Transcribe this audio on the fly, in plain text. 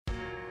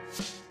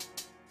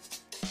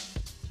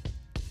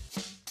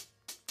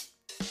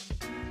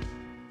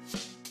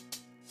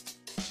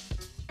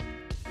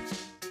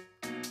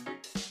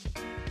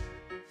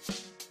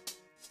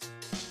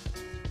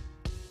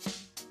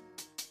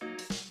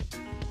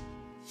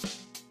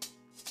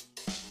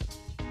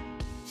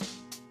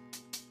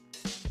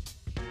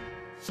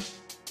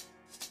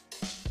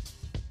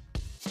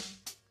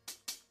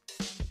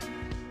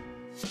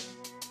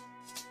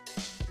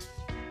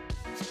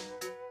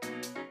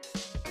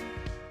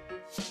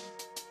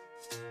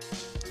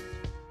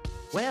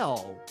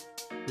Well,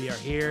 we are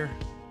here,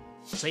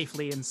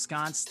 safely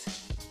ensconced,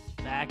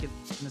 back in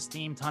the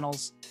steam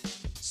tunnels.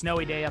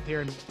 Snowy day up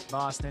here in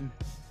Boston.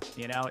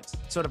 You know, it's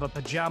sort of a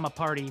pajama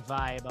party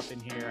vibe up in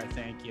here, I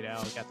think. You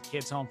know, got the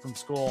kids home from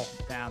school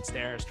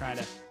downstairs, trying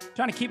to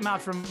keep them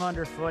out from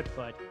underfoot.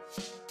 But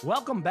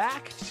welcome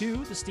back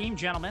to the Steam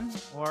Gentlemen,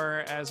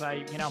 or as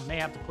I, may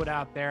have to put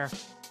out there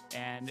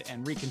and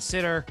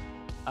reconsider,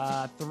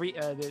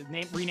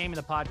 renaming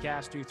the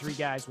podcast to Three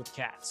Guys with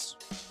Cats.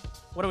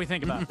 What do we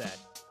think about that?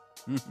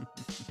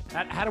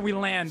 How do we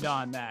land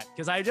on that?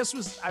 Because I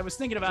was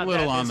thinking about that. A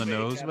little that on the week.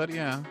 nose, but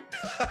yeah.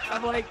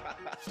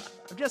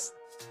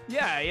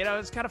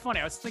 It's kind of funny.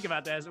 I was thinking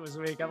about that as it was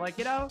a week. I'm like,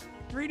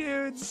 three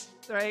dudes,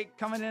 right,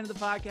 coming into the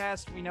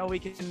podcast. We know we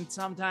can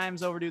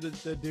sometimes overdo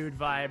the dude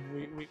vibe.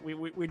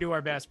 We do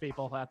our best,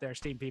 people out there,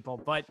 Steam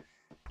people. But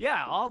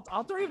yeah,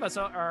 all three of us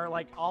are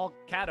like all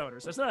cat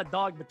owners. There's not a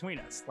dog between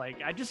us.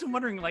 Like, I just am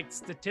wondering, like,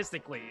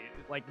 statistically,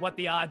 like what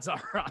the odds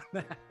are on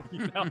that,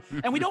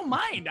 And we don't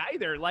mind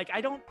either. Like,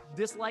 I don't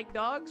dislike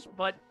dogs,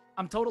 but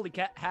I'm totally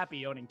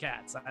happy owning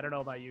cats. I don't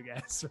know about you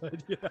guys.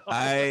 But,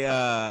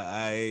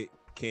 I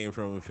came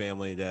from a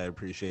family that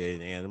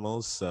appreciated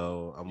animals,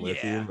 so I'm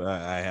with you.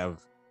 I have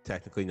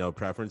technically no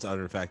preference, other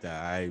than the fact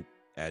that I,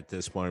 at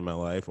this point in my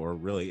life, or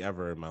really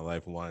ever in my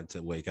life, wanted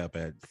to wake up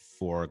at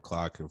 4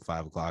 o'clock or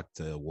 5 o'clock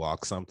to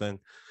walk something.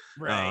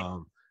 Right.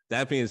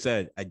 That being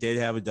said, I did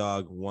have a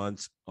dog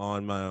once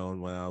on my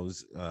own when I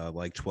was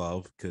like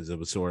 12, because it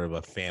was sort of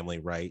a family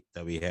right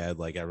that we had.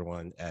 Like,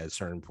 everyone at a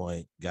certain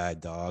point got a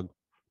dog.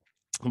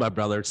 My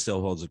brother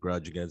still holds a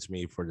grudge against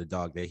me for the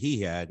dog that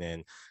he had,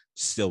 and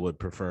still would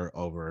prefer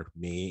over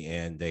me,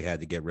 and they had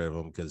to get rid of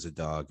him because the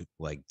dog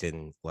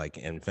didn't like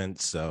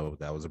infants, so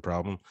that was a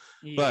problem.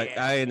 But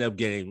I ended up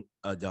getting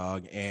a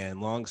dog,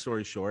 and long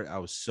story short, I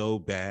was so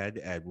bad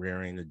at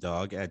rearing a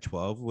dog at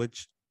 12,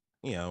 which,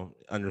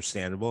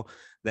 understandable,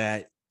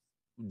 that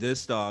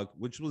this dog,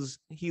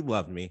 he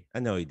loved me, I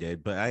know he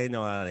did, but I didn't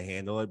know how to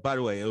handle it. By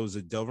the way, it was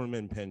a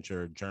Doberman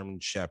Pinscher German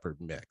Shepherd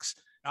mix.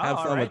 Have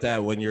fun with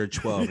that when you're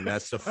 12, and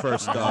that's the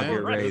first dog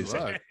you're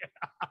raising.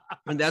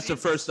 And that's the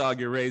first dog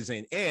you're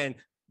raising. And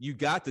you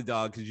got the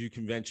dog because you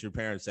convinced your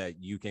parents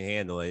that you can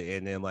handle it.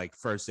 And then, like,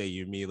 first day,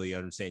 you immediately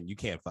understand you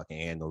can't fucking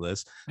handle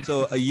this.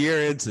 So a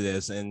year into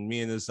this, and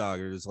me and this dog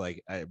are just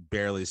like, I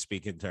barely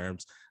speak in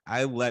terms.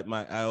 I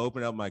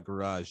opened up my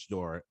garage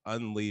door,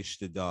 unleashed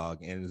the dog,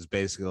 and it's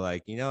basically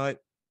like, you know what?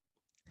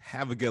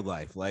 Have a good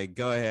life. Like,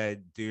 go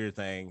ahead, do your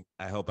thing.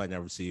 I hope I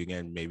never see you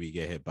again. Maybe you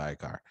get hit by a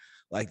car.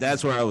 Like,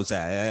 that's where I was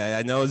at.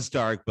 I know it's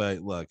dark,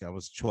 but look, I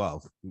was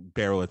 12.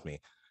 Bear with me.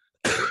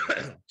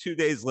 2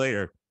 days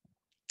later,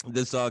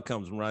 this dog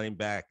comes running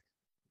back.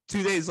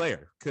 2 days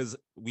later, because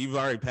we've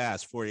already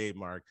passed 48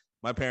 mark.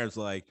 My parents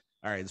were like,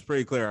 all right, it's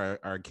pretty clear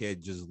our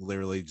kid just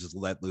literally just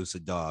let loose a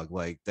dog.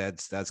 Like,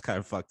 that's kind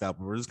of fucked up.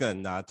 We're just gonna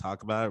not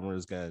talk about it. We're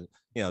just gonna,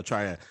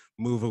 try to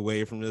move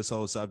away from this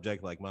whole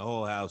subject. Like, my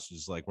whole house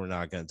is like, we're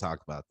not gonna talk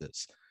about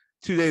this.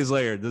 2 days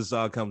later, this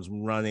dog comes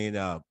running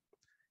up,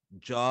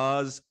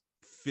 jaws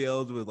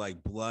filled with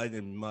like blood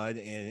and mud,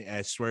 and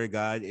I swear to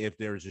God, if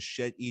there's a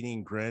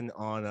shit-eating grin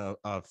on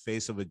a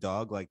face of a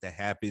dog, like the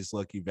happiest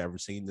look you've ever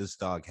seen, this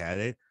dog had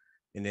it.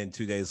 And then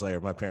 2 days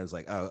later, my parents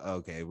like, oh,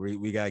 okay,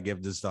 we gotta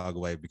give this dog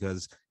away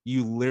because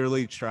you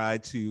literally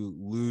tried to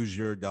lose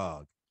your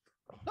dog.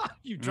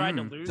 You tried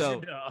to lose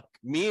your dog.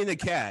 Me and the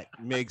cat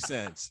makes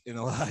sense in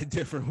a lot of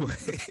different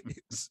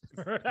ways.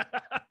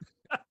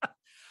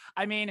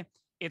 I mean,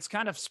 it's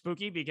kind of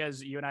spooky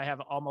because you and I have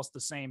almost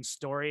the same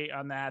story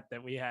on that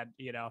we had,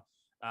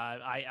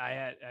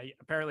 I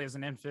apparently as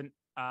an infant,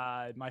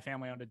 my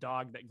family owned a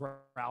dog that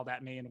growled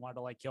at me and wanted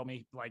to like kill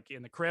me like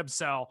in the crib.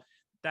 So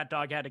that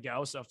dog had to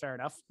go. So fair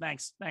enough.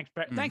 Thanks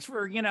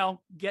for,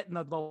 getting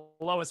the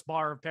lowest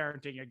bar of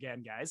parenting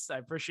again, guys. I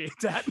appreciate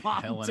that,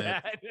 Mom and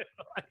Dad.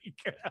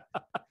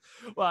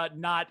 Well,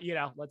 not,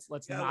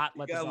 let's not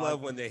let the dog. I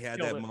love when they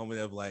had that moment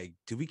of like,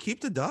 do we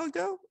keep the dog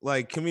though?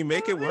 Like, can we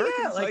make it work?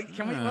 Yeah, like,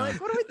 can we, like,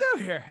 what do we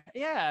do here?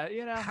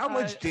 Yeah, how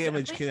much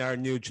damage can our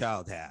new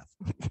child have?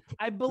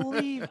 I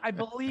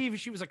believe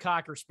she was a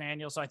Cocker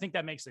Spaniel, so I think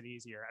that makes it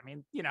easier. I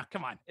mean,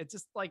 come on. It's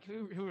just like,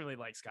 who really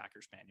likes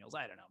Cocker Spaniels?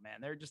 I don't know, man.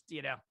 They're just,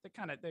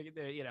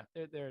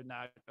 they're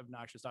not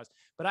obnoxious dogs.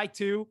 But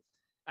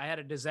I had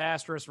a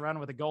disastrous run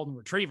with a golden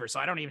retriever, so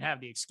I don't even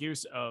have the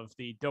excuse of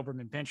the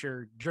Doberman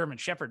Pinscher German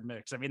Shepherd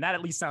mix. I mean, that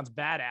at least sounds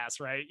badass,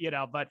 right?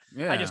 But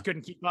yeah. I just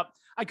couldn't keep up.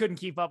 I couldn't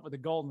keep up with the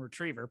golden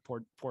retriever.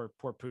 Poor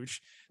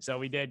pooch. So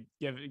we did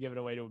give it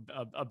away to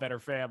a better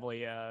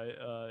family,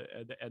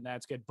 and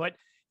that's good. But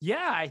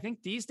yeah, I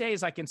think these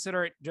days I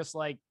consider it just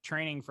like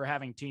training for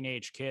having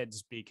teenage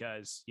kids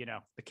because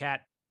the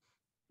cat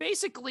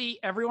basically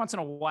every once in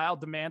a while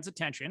demands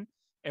attention.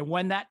 And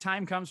when that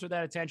time comes for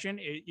that attention,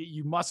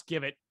 you must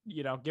give it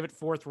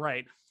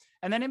forthright.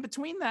 And then in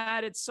between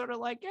that, it's sort of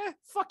like,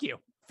 fuck you,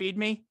 feed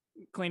me,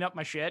 clean up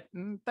my shit,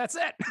 and that's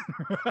it.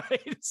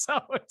 Right? So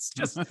it's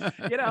just,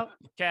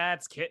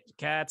 cats,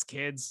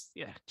 kids.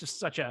 Yeah, just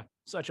such an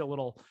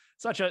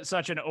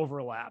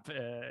overlap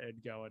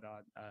going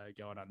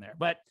on there.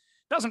 But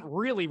doesn't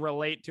really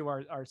relate to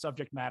our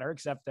subject matter,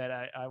 except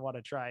that I want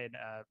to try and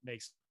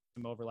make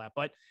some overlap.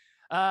 But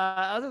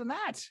other than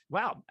that,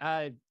 wow.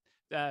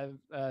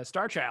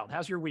 Star Child,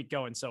 how's your week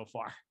going so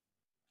far?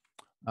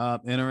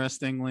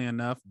 Interestingly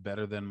enough,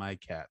 better than my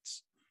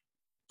cats.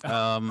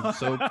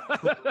 So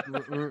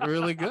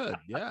really good.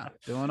 Yeah,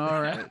 doing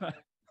all right.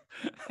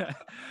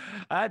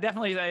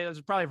 Definitely,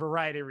 there's probably a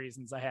variety of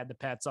reasons I had the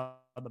pets on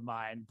the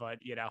mind, but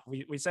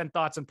we send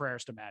thoughts and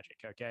prayers to Magic.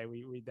 Okay,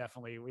 we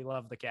definitely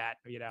love the cat.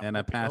 And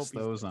I pass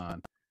those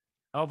on.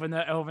 Hoping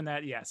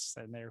that, yes,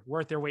 and they're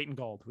worth their weight in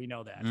gold. We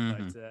know that,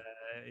 but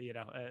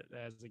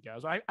as it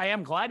goes, I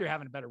am glad you're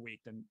having a better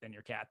week than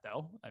your cat,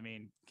 though. I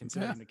mean,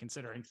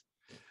 considering.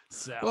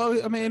 So,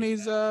 well, I mean,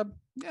 he's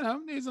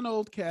he's an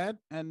old cat,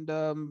 and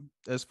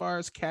as far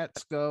as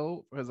cats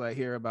go, as I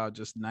hear about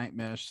just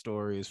nightmare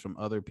stories from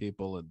other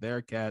people and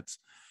their cats,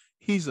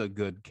 he's a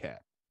good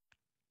cat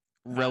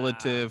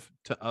relative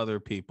to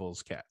other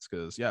people's cats.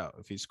 Because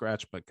if he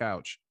scratched my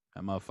couch,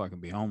 that motherfucker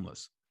be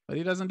homeless. But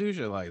he doesn't do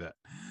shit like that,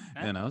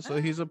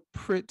 So he's a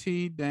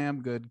pretty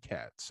damn good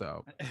cat.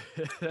 So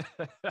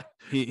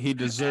he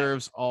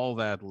deserves all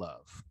that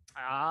love.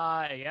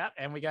 Yeah,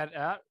 and we got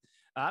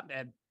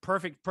and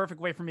perfect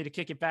way for me to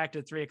kick it back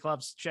to 3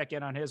 Clubs. Check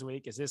in on his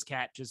week as his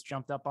cat just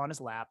jumped up on his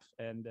lap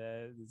and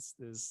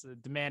is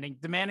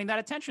demanding that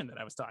attention that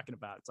I was talking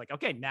about. It's like,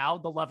 okay, now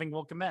the loving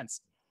will commence,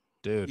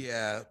 dude.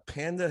 Yeah,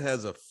 Panda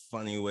has a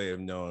funny way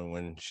of knowing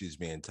when she's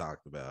being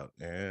talked about,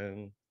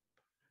 and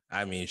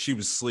I mean, she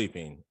was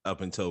sleeping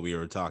up until we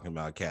were talking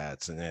about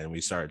cats, and then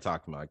we started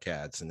talking about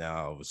cats, and now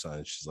all of a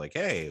sudden she's like,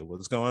 "Hey,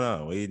 what's going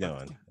on? What are you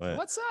doing?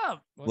 What's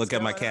up? Look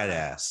at my cat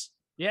ass."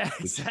 Yeah,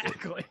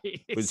 exactly.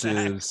 Which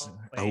is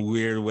a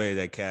weird way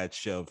that cats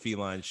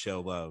feline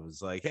show love.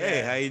 It's like,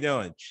 hey, how you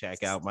doing?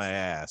 Check out my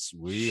ass.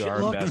 We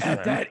are look best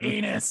at friends. that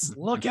anus.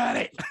 Look at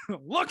it.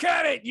 Look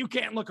at it. You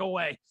can't look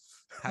away.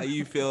 How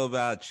you feel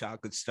about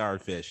chocolate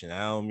starfish? And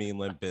I don't mean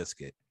Limp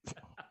Biscuit.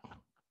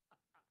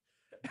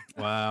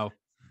 Wow.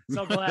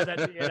 So glad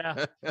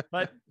that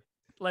but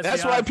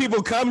that's why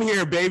people come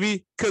here,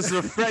 baby, because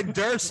the Fred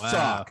Durst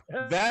talk.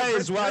 That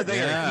is why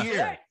they are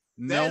here.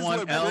 No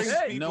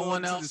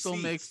one else will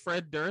make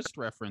Fred Durst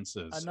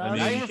references.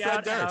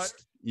 Fred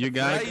Durst. You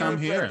gotta come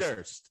here.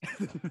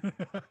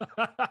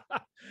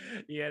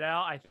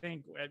 I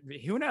think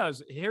who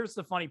knows? Here's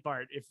the funny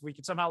part: if we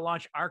could somehow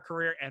launch our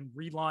career and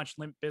relaunch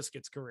Limp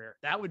Bizkit's career,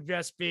 that would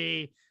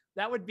be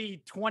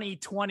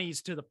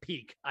 2020s to the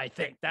peak. I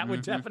think that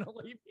would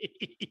definitely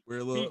be. We're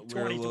a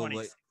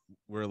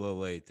little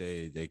late.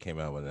 They came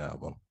out with an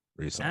album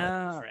recently.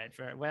 All right,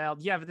 fair. Well,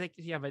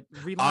 but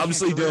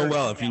obviously doing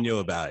well if you knew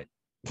about it.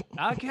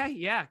 Okay,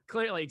 yeah,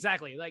 clearly,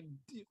 exactly. Like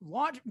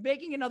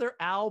making another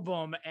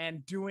album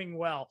and doing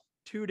well,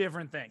 2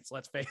 different things.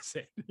 Let's face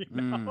it.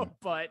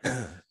 But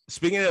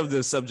speaking of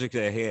the subject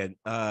at hand,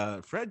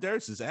 Fred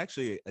Durst is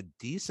actually a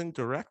decent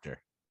director,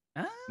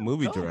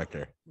 movie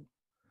director.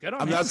 Good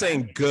on I'm him. not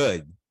saying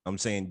good. I'm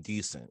saying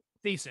decent.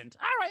 Decent.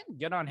 All right,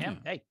 good on him.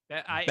 Hey,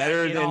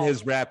 better than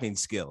his rapping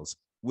skills.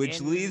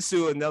 Which leads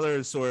to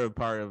another sort of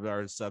part of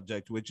our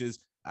subject, which is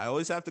I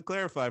always have to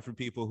clarify for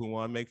people who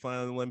want to make fun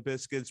of the Limp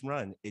Bizkit's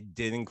run. It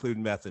did include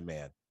Method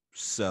Man.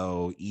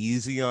 So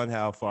easy on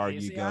how far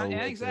you go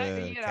with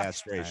the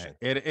castration.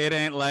 It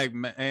ain't like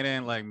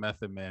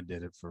Method Man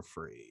did it for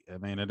free. I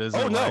mean, it isn't.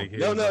 Oh, no, like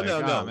no,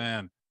 oh,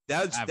 man.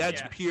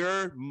 That's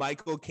pure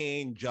Michael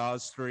Caine,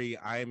 Jaws 3,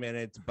 I'm in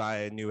it to buy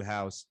a new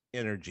house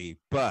energy,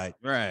 but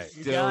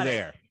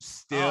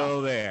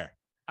still there.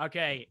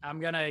 Okay,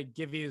 I'm gonna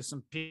give you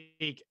some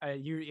peak.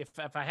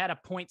 If I had a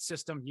point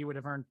system, you would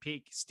have earned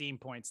peak Steam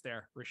points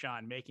there,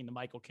 RaShaun, making the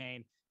Michael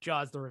Caine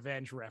Jaws the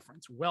Revenge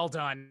reference. Well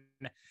done.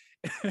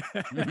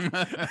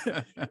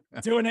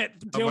 doing it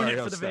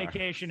for the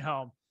vacation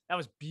home. That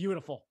was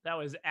beautiful. That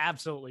was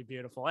absolutely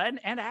beautiful and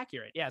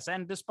accurate. Yes,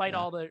 and despite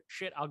all the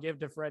shit I'll give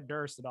to Fred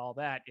Durst and all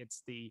that,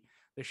 it's the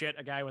shit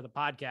a guy with a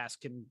podcast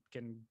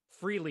can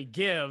freely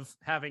give,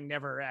 having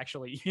never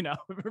actually,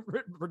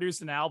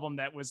 produced an album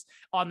that was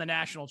on the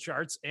national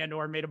charts and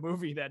or made a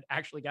movie that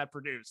actually got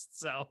produced.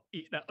 So,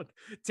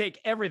 take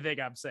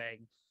everything I'm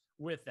saying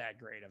with that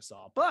grain of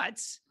salt.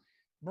 But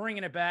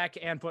bringing it back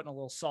and putting a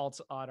little salt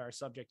on our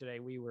subject today,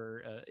 we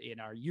were in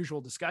our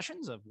usual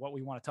discussions of what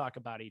we want to talk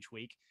about each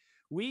week.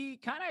 We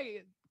kind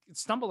of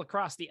stumbled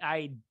across the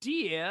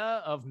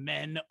idea of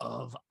men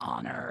of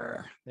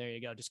honor. There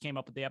you go. Just came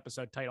up with the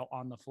episode title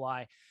on the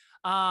fly.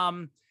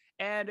 And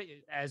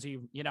as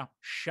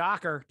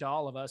shocker to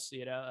all of us,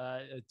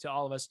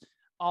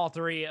 all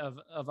 3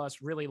 of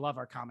us really love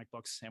our comic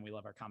books, and we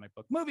love our comic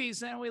book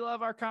movies, and we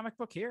love our comic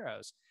book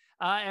heroes.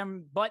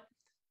 But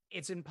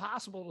it's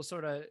impossible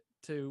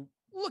to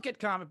look at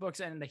comic books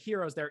and the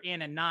heroes they're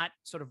in and not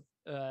sort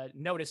of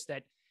notice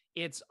that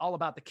it's all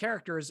about the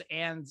characters,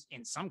 and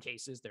in some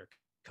cases their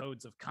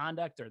codes of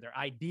conduct or their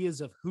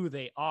ideas of who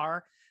they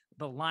are,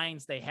 the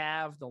lines they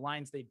have, the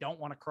lines they don't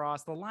want to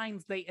cross, the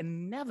lines they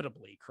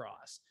inevitably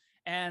cross.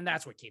 And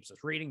that's what keeps us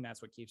reading.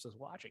 That's what keeps us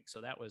watching. So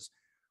that was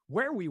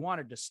where we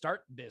wanted to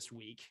start this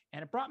week.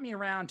 And it brought me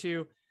around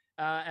to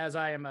as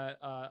I am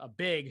a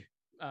big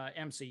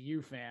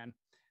MCU fan,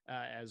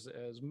 as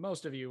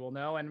most of you will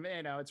know, and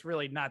it's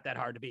really not that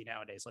hard to be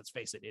nowadays. Let's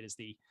face it; it is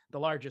the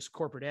largest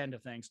corporate end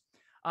of things.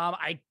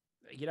 I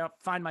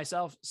find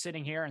myself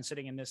sitting here and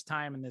sitting in this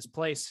time in this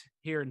place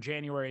here in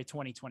January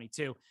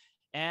 2022,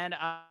 and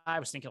I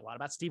was thinking a lot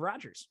about Steve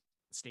Rogers.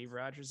 Steve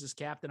Rogers is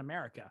Captain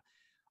America,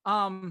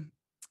 and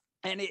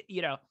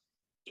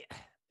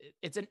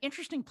it's an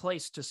interesting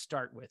place to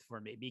start with for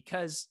me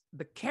because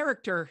the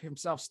character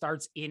himself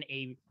starts in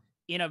a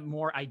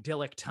more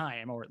idyllic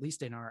time, or at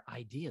least in our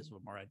ideas of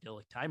a more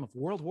idyllic time, of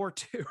World War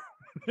II.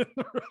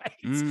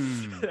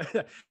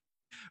 Right?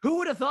 Who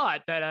would have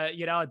thought that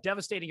a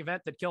devastating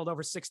event that killed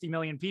over 60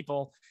 million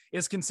people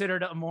is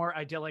considered a more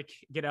idyllic,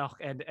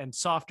 and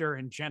softer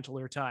and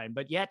gentler time?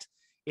 But yet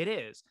it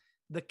is.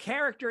 The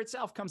character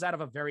itself comes out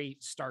of a very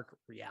stark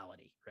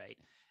reality, right?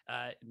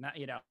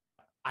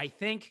 I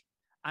think,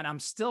 and I'm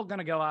still going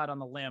to go out on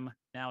the limb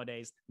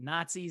nowadays,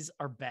 Nazis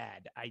are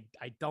bad. I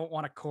don't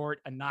want to court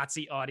a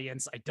Nazi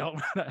audience.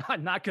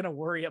 I'm not going to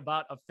worry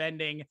about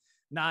offending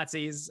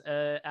Nazis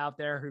out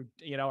there who,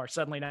 are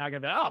suddenly now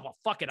going to be, oh, well,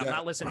 fuck it. I'm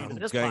not listening to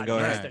this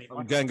podcast anymore.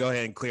 I'm going to go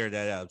ahead and clear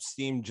that up.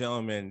 Esteemed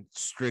gentleman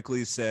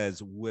strictly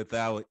says,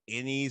 without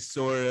any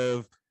sort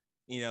of,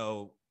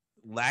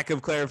 lack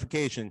of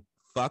clarification,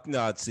 fuck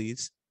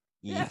Nazis.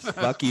 Yes.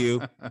 Fuck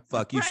you.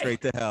 Fuck you Right.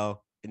 Straight to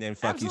hell. And then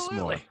fuck Absolutely. you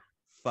some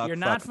more. You're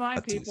not fine,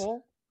 Nazis.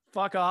 people.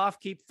 Fuck off.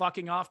 Keep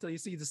fucking off till you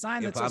see the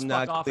sign that If says I'm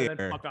fuck not off, and clear-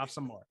 then fuck off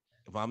some more.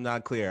 If I'm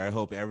not clear, I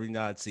hope every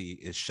Nazi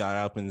is shot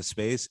up into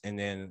space and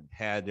then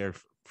had their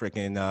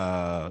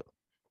freaking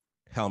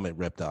helmet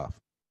ripped off.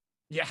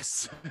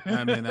 Yes.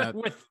 I mean, that-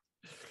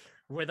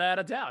 without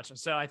a doubt.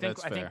 So I think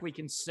That's fair. we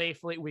can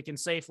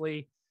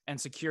safely and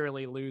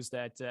securely lose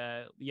that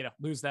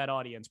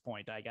audience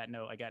point. I got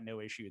no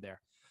issue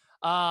there.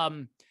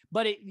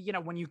 But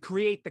when you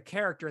create the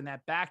character in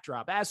that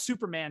backdrop, as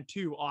Superman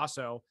 2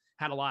 also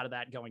had a lot of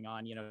that going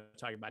on,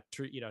 talking about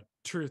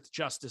truth,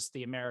 justice,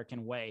 the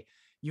American way.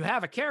 You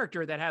have a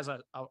character that has a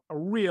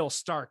real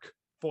stark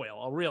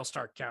foil, a real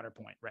stark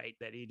counterpoint, right?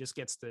 That he just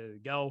gets to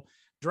go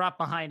drop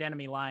behind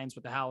enemy lines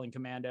with the Howling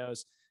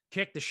Commandos,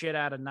 kick the shit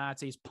out of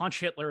Nazis, punch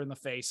Hitler in the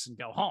face, and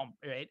go home,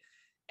 right?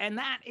 And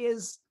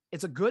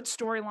it's a good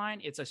storyline.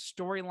 It's a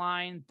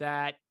storyline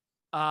that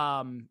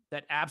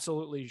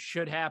absolutely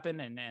should happen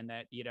and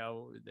that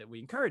that we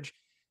encourage.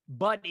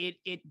 But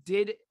it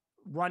did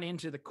run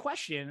into the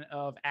question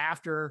of,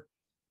 after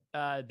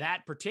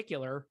that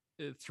particular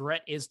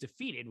threat is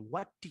defeated,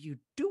 what do you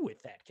do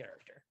with that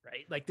character,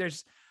 right? Like,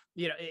 there's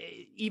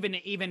even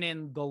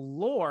in the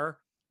lore,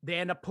 they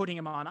end up putting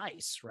him on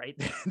ice, right?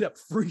 They end up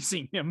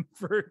freezing him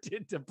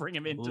to bring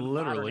him into the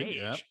modern age.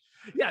 Yep.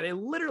 Yeah, they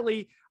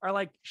literally are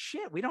like,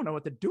 shit, we don't know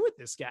what to do with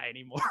this guy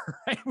anymore,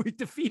 right? We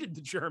defeated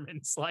the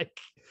Germans, like,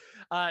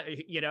 and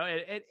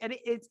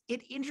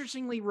it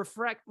interestingly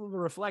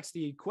reflects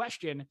the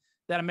question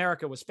that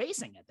America was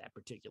facing at that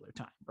particular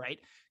time, right?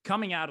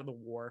 Coming out of the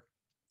war,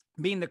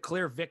 being the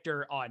clear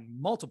victor on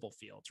multiple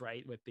fields,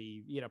 right? With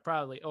the,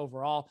 probably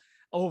overall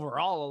a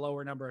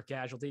lower number of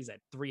casualties at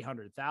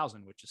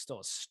 300,000, which is still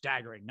a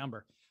staggering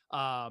number.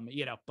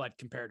 But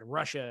compared to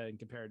Russia and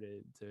compared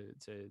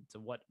to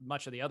what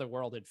much of the other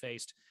world had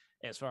faced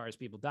as far as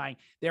people dying,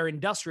 their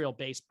industrial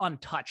base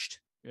untouched,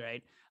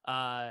 right?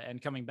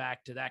 And coming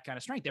back to that kind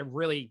of strength, there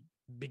really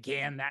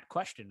began that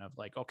question of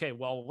like, okay,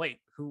 well, wait,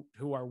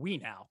 who are we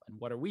now, and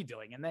what are we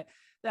doing? And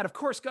that of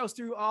course goes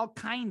through all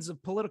kinds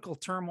of political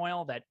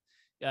turmoil that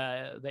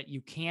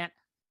you can't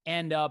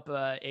end up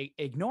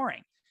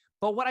ignoring.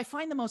 But what I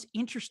find the most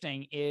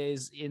interesting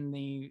is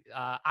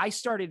I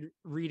started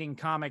reading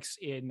comics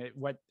in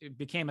what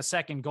became a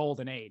second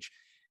golden age.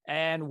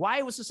 And why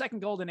it was the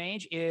second golden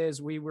age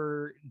is we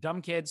were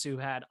dumb kids who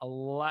had a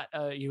lot,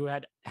 you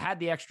had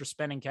the extra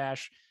spending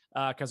cash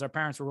because our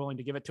parents were willing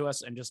to give it to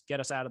us and just get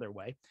us out of their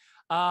way.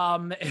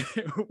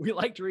 We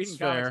liked reading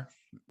comics.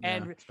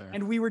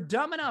 And we were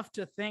dumb enough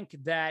to think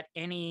that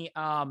any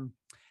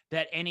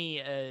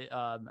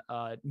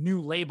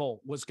new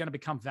label was going to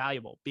become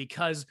valuable,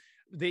 because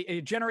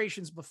the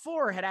generations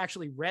before had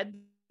actually read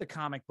the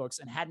comic books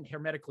and hadn't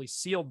hermetically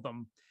sealed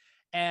them,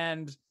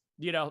 and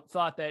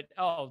thought that,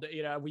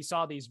 we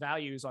saw these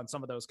values on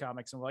some of those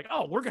comics and we're like,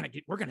 oh, we're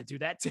gonna do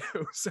that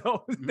too.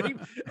 So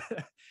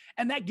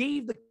and that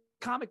gave the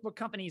comic book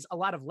companies a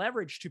lot of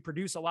leverage to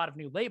produce a lot of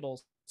new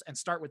labels and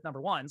start with number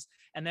ones,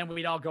 and then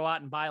we'd all go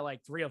out and buy like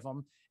 3 of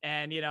them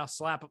and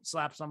slap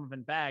some of them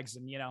in bags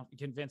and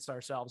convince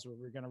ourselves we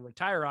were going to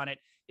retire on it.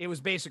 It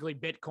was basically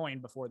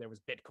Bitcoin before there was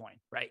Bitcoin,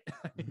 right?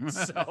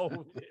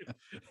 So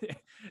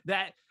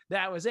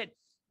that was it.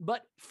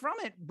 But from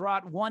it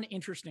brought one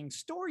interesting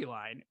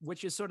storyline,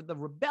 which is sort of the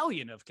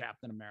rebellion of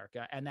Captain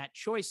America and that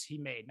choice he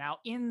made. Now,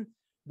 in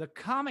the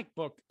comic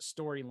book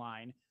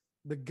storyline,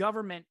 the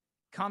government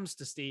comes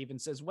to Steve and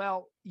says,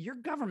 well, you're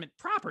government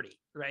property,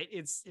 right?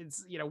 It's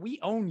we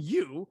own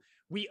you.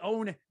 We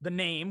own the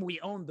name. We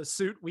own the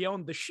suit. We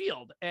own the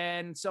shield.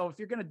 And so if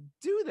you're going to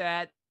do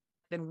that,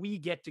 then we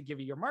get to give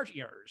you your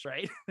marching orders,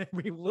 right?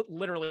 We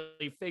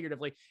literally,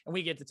 figuratively, and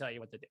we get to tell you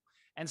what to do.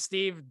 And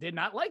Steve did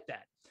not like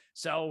that.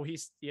 So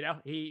he's,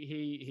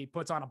 he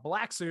puts on a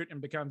black suit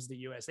and becomes the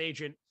U.S.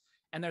 agent.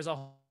 And there's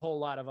a whole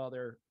lot of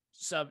other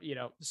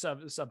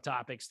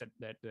subtopics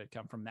that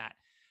come from that.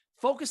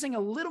 Focusing a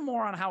little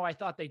more on how I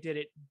thought they did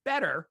it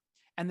better,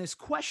 and this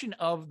question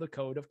of the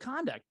code of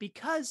conduct,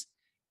 because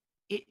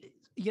it,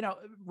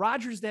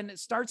 Rogers then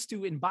starts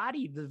to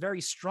embody the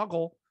very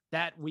struggle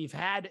that we've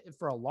had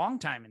for a long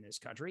time in this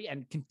country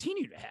and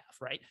continue to have,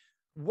 right?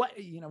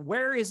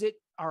 Where is it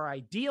our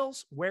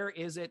ideals? Where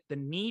is it the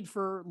need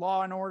for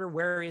law and order?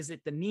 Where is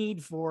it the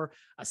need for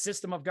a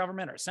system of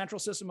government or a central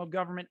system of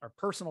government or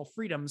personal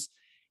freedoms?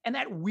 And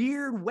that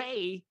weird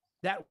way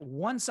that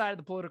one side of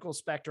the political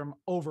spectrum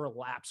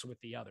overlaps with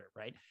the other,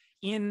 right?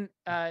 In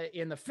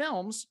the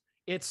films,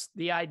 it's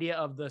the idea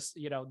of this,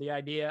 the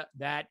idea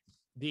that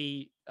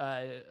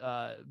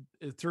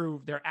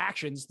through their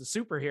actions, the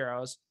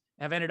superheroes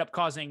have ended up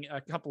causing a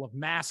couple of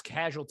mass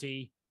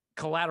casualty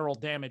collateral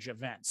damage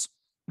events,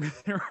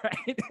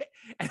 right?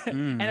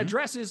 And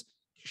addresses,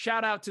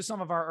 shout out to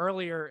some of our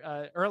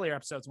earlier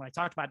episodes when I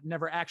talked about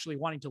never actually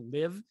wanting to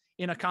live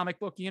in a comic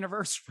book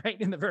universe,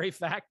 right? In the very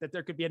fact that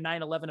there could be a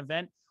 9/11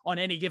 event on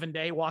any given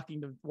day,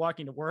 walking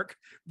to work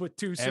with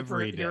two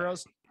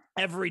superheroes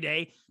every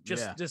day,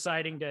 just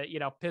deciding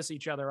to, piss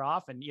each other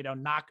off and,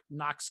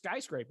 knock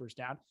skyscrapers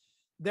down.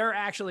 They're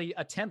actually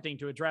attempting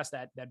to address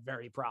that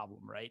very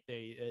problem, right?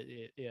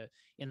 They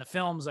in the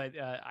films, are they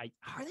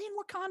in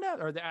Wakanda,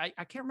 or I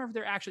can't remember if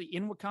they're actually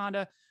in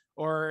Wakanda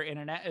or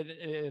in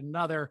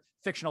another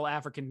fictional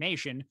African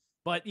nation,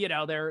 but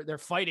they're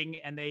fighting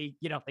and they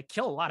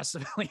kill a lot of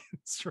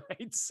civilians,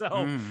 right?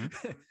 So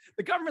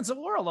the governments of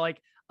the world are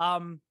like,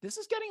 this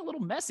is getting a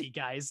little messy,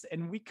 guys,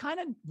 and we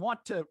kind of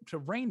want to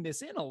rein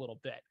this in a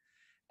little bit.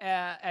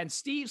 And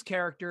Steve's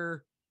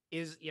character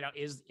is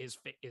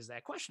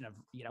that question of,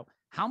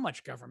 how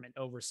much government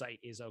oversight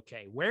is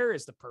okay? Where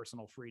is the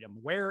personal freedom?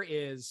 Where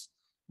is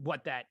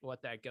what that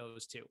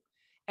goes to?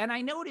 And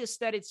I noticed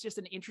that it's just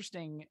an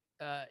interesting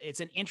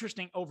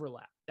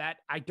overlap that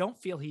I don't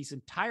feel he's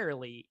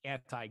entirely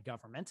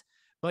anti-government,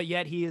 but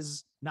yet he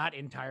is not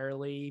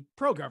entirely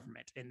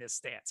pro-government in this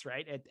stance,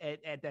 right?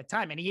 At that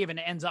time. And he even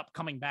ends up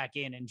coming back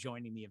in and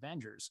joining the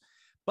Avengers.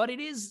 But it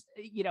is,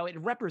 it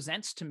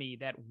represents to me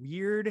that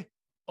weird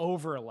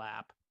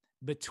overlap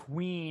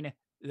between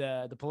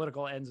the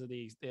political ends of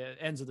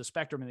the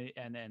spectrum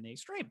and the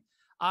extreme.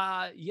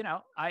 I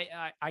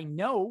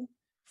know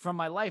from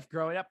my life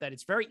growing up that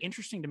it's very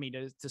interesting to me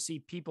to see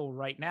people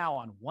right now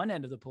on one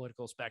end of the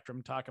political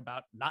spectrum talk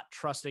about not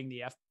trusting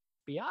the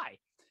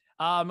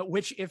FBI,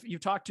 which if you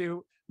talk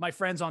to my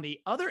friends on the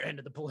other end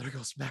of the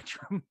political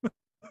spectrum,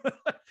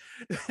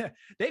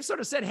 they've sort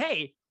of said,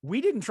 hey,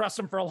 we didn't trust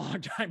them for a long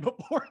time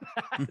before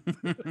that.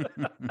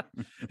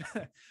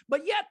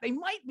 But yet they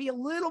might be a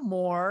little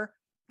more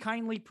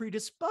kindly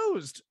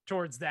predisposed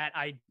towards that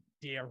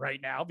idea right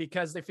now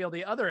because they feel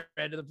the other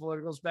end of the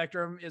political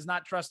spectrum is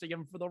not trusting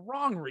him for the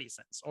wrong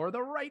reasons or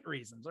the right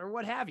reasons or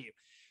what have you.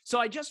 So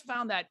I just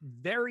found that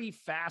very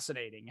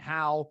fascinating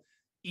how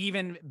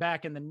even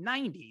back in the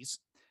 90s,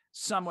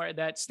 somewhere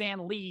that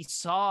Stan Lee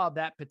saw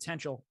that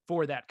potential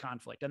for that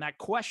conflict and that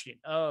question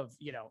of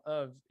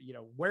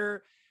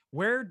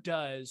where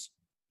does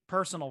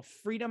personal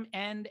freedom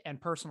end and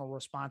personal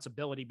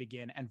responsibility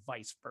begin and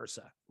vice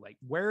versa? Like,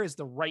 where is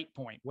the right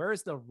point? Where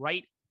is the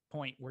right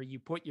point where you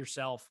put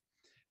yourself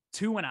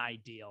to an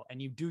ideal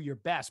and you do your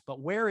best, but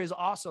where is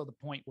also the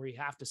point where you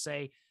have to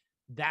say,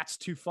 that's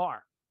too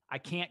far. I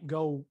can't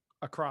go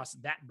across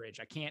that bridge.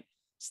 I can't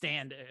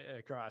stand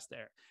across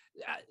there.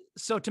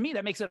 So to me,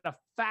 that makes it a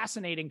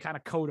fascinating kind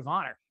of code of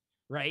honor,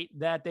 right?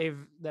 That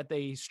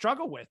they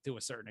struggle with to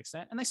a certain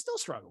extent, and they still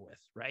struggle with,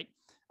 right?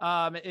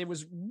 It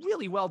was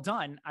really well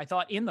done, I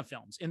thought, in the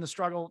films, in the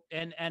struggle,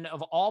 and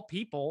of all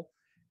people,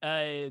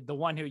 the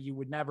one who you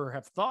would never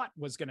have thought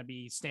was going to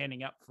be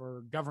standing up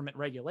for government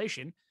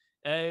regulation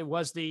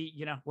was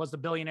the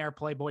billionaire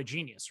playboy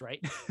genius, right?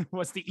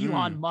 was the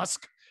Elon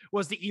Musk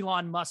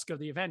of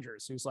the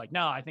Avengers, who's like,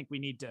 no, I think we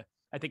need to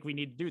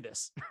do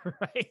this.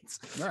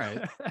 Right.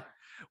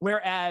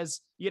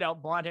 Whereas,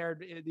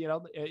 blonde-haired,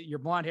 your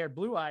blonde-haired,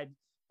 blue-eyed,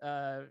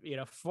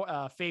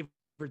 favored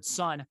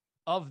son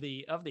of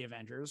the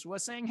Avengers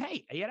was saying,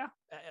 hey,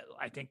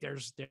 I think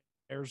there's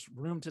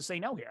room to say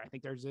no here. I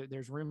think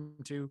there's room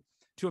to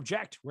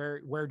object.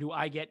 Where do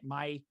I get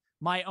my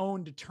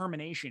own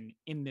determination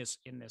in this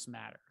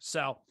matter?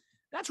 So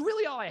that's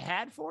really all I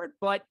had for it.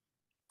 But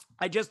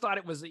I just thought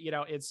it was,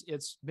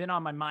 it's been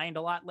on my mind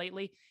a lot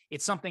lately.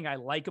 It's something I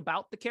like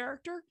about the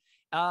character.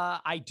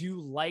 I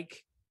do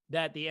like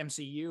that the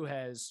MCU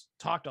has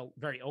talked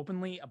very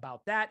openly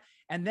about that.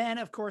 And then,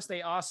 of course,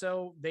 they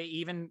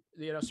even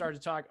started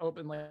to talk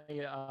openly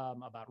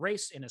about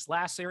race in this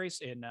last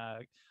series in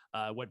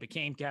which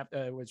became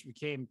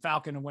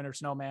Falcon and Winter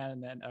Snowman,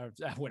 and then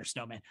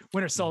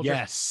Winter Soldier.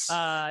 Yes.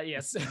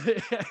 Yes.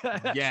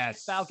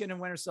 Yes. Falcon and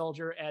Winter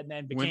Soldier, and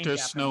then became Winter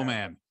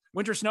Snowman.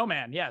 Winter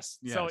Snowman. Yes.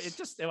 Yes. So it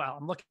just,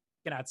 I'm looking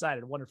outside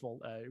in a wonderful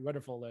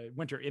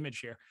winter image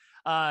here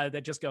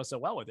that just goes so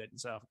well with it. And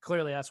so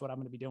clearly that's what I'm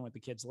going to be doing with the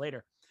kids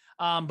later.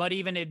 But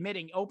even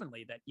admitting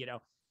openly that,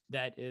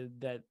 that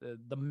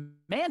the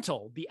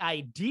mantle, the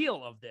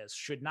ideal of this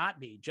should not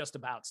be just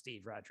about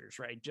Steve Rogers,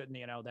 right?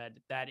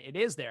 That it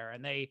is there.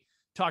 And they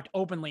talked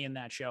openly in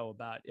that show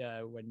about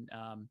the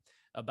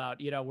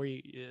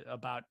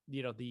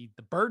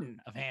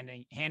burden of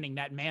handing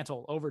that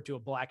mantle over to a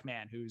black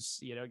man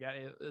who's,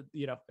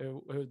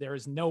 there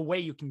is no way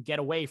you can get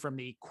away from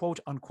the quote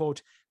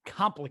unquote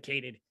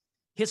complicated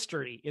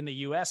history in the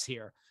US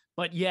here,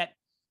 but yet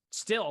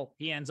still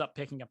he ends up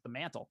picking up the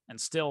mantle and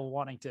still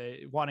wanting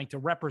to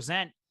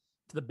represent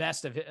to the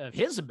best of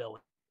his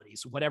abilities,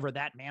 whatever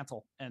that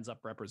mantle ends up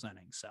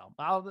representing. So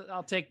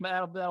I'll take,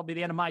 that'll be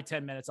the end of my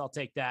 10 minutes. I'll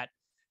take that.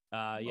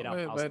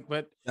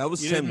 But that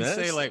was you 10 didn't minutes.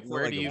 say like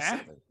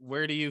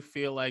where do you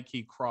feel like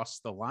he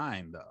crossed the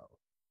line though?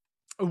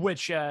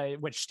 Which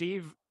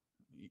Steve?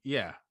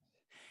 Yeah,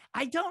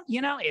 I don't.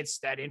 It's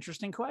that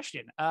interesting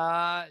question.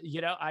 I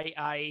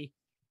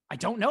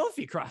don't know if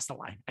he crossed the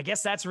line. I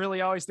guess that's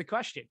really always the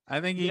question.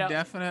 I think he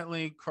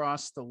definitely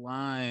crossed the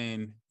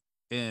line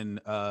in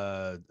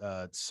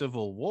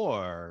Civil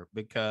War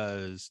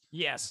because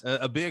yes,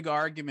 a big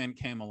argument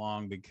came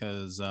along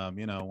because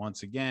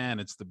once again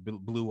it's the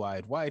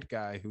blue-eyed white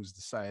guy who's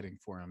deciding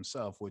for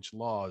himself which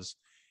laws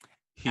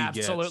he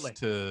gets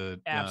to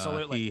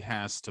he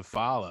has to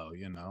follow,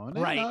 and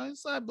right.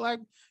 It's like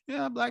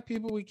black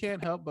people, we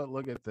can't help but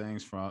look at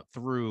things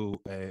through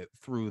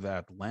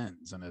that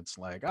lens, and it's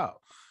like, oh,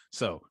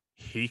 so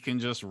he can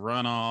just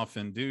run off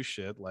and do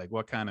shit. Like,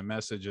 what kind of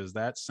message is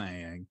that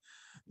saying?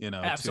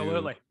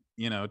 Absolutely.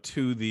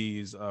 To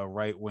these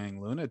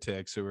right-wing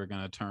lunatics who are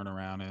going to turn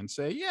around and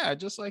say, yeah,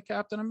 just like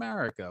Captain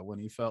America, when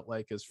he felt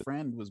like his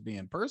friend was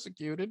being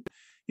persecuted,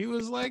 he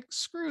was like,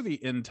 screw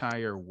the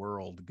entire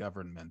world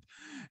government.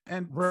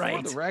 And for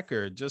the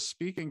record, just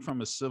speaking from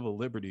a civil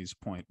liberties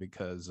point,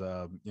 because,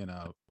 I'm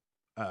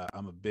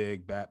a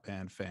big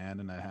Batman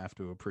fan, and I have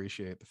to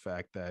appreciate the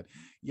fact that,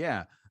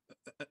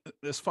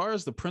 as far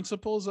as the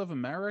principles of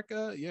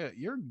America,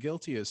 you're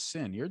guilty as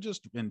sin. You're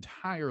just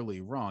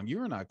entirely wrong.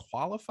 You are not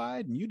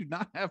qualified, and you do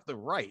not have the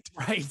right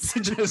to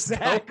just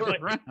go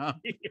around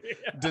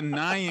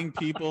denying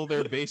people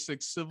their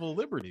basic civil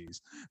liberties.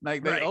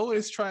 Like, they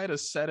always try to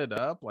set it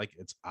up like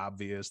it's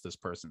obvious this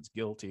person's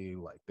guilty,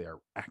 like they're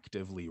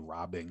actively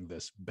robbing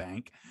this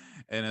bank.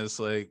 And it's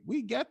like,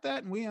 we get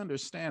that and we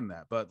understand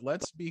that, but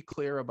let's be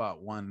clear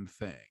about one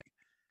thing.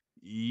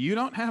 You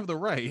don't have the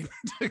right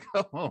to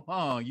go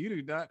along. You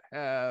do not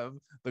have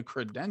the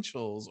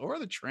credentials or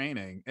the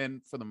training, and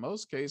for the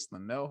most case, the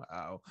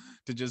know-how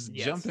to just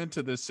jump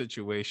into this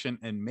situation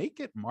and make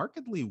it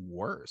markedly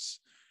worse,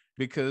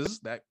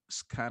 because that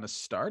kind of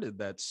started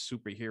that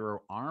superhero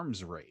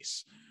arms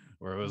race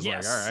where it was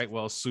like, all right,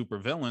 well,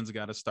 supervillains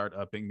got to start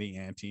upping the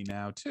ante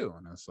now too.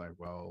 And it's like,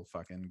 well,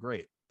 fucking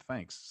great.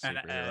 Thanks,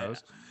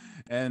 superheroes.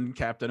 And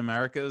Captain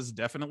America is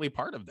definitely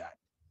part of that.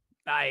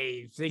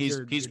 I think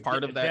he's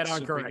part of that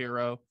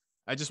superhero.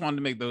 I just wanted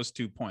to make those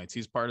 2 points.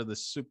 He's part of the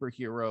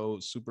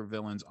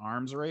supervillains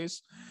arms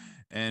race,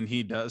 and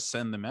he does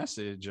send the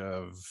message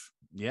of,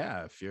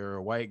 if you're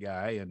a white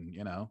guy and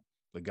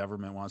the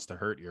government wants to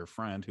hurt your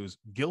friend, who's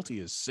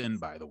guilty as sin,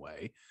 by the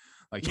way,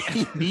 like,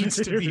 he needs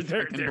to be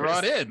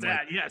brought in.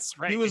 Like,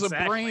 he was a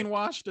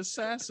brainwashed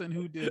assassin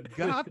who did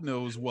God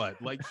knows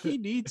what. Like, he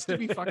needs to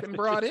be fucking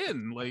brought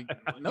in. Like,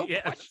 no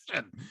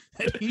question.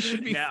 He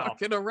should be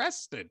fucking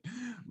arrested.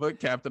 But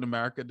Captain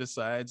America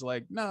decides,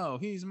 like, no,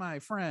 he's my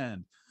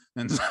friend.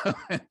 And so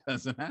it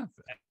doesn't happen.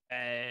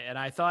 And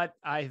I thought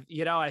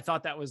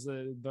that was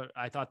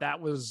I thought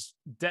that was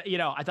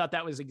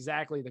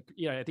exactly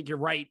I think you're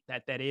right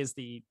that is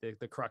the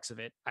crux of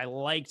it. I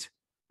liked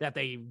that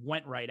they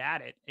went right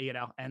at it,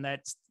 and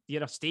that's,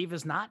 Steve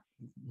is not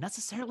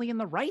necessarily in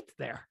the right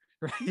there.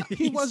 Right?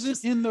 He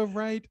wasn't in the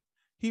right.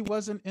 He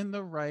wasn't in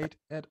the right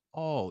at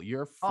all.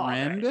 Your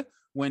friend,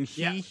 when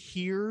he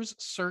hears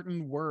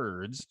certain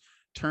words,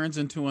 turns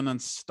into an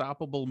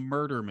unstoppable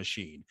murder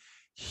machine.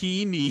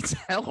 He needs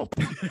help.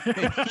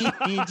 He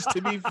needs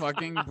to be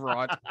fucking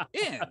brought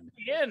in.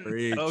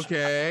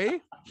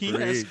 Okay. He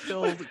has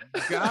killed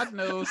God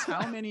knows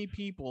how many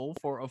people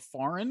for a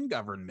foreign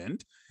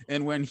government.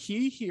 And when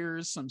he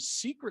hears some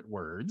secret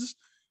words,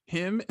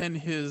 him and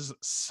his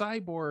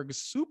cyborg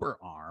super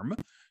arm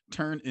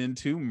turn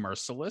into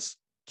merciless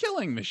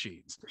killing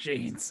machines.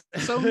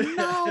 So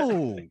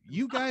no,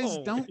 you guys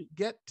don't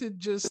get to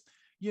just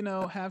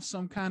have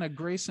some kind of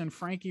Grace and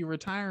Frankie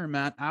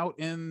retirement out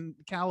in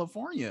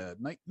California.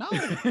 Like, no,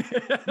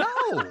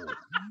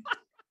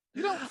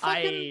 you don't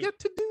fucking get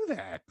to do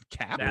that,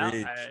 Cap.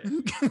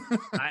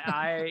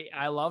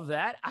 I love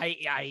that.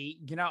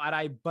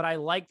 But I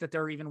like that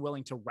they're even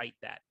willing to write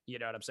that. You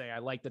know what I'm saying? I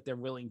like that they're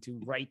willing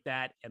to write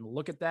that and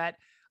look at that.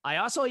 I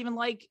also even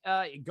like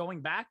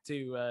going back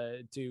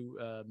to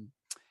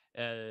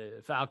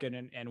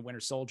Falcon and Winter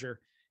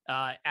Soldier,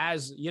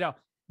 as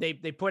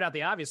they put out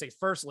the obvious things.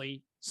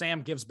 Firstly,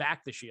 Sam gives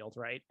back the shield,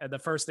 right? And the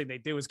first thing they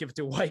do is give it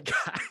to a white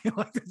guy.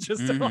 Like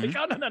just like, oh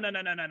no.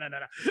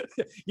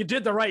 You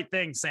did the right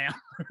thing, Sam.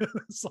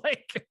 It's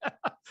like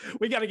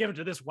we got to give it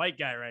to this white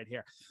guy right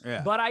here.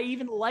 Yeah. But I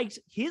even liked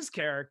his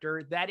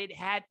character, that it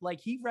had, like,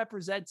 he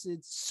represents it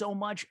so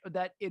much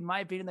that, in my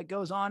opinion, that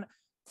goes on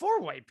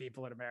for white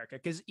people in America,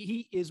 because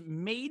he is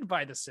made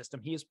by the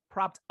system. He is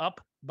propped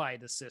up by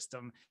the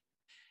system,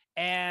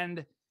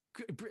 and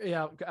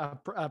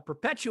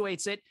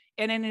perpetuates it.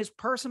 And in his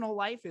personal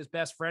life, his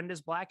best friend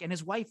is black and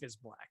his wife is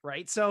black,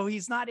 right? So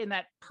he's not in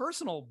that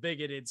personal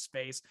bigoted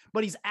space,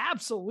 but he's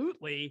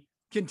absolutely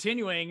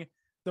continuing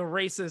the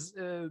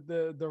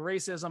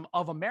racism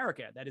of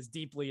America that is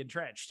deeply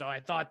entrenched. So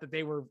I thought that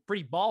they were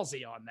pretty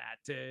ballsy on that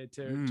to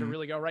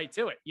really go right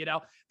to it. You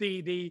know,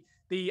 the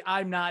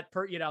I'm not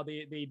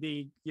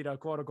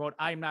quote unquote,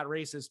 I'm not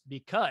racist,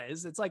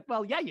 because it's like,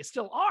 well, yeah, you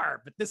still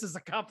are, but this is a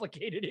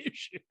complicated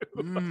issue.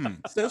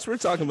 Since we're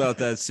talking about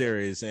that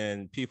series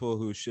and people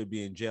who should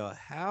be in jail,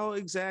 how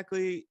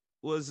exactly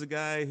was the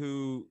guy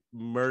who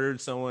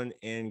murdered someone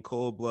in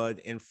cold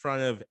blood in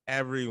front of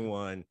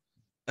everyone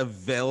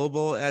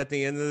available at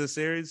the end of the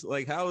series?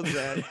 Like, how is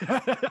that?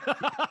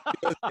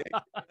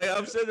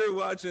 I'm sitting there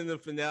watching the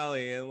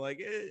finale, and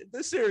like,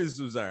 the series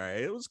was all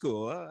right. It was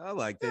cool. I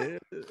liked it.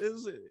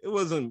 It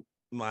wasn't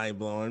mind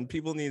blowing.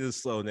 People need to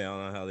slow down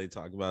on how they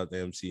talk about the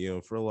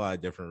MCU for a lot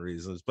of different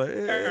reasons. But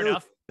fair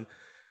enough.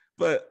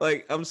 But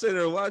like, I'm sitting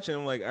there watching.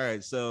 I'm like, all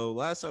right. So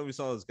last time we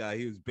saw this guy,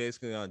 he was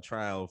basically on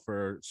trial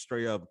for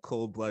straight up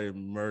cold blooded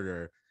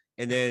murder,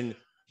 and then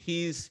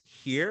he's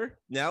here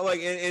now. Like,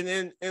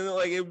 and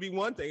like, it would be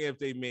one thing if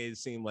they made it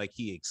seem like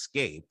he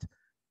escaped,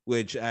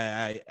 which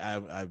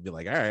I'd be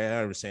like, all right,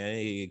 I understand.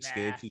 He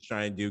escaped. He's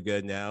trying to do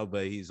good now,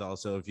 but he's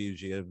also a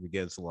fugitive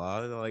against the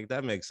law. And like,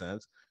 that makes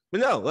sense. But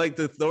no, like,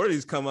 the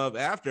authorities come up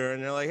after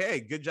and they're like, hey,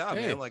 good job,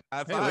 man. Like,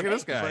 high five. Look at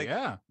this guy. Like,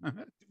 yeah.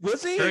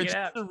 Was he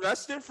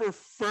arrested for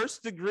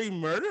first-degree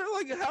murder?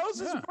 Like, how is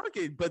this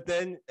working? But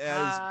then,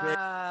 as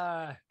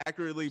Greg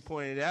accurately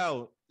pointed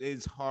out,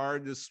 it's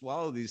hard to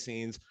swallow these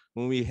scenes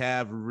when we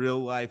have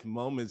real-life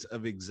moments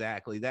of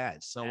exactly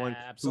that. Someone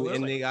who,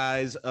 in the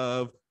eyes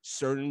of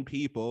certain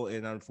people,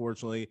 and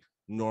unfortunately,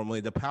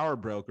 normally the power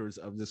brokers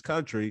of this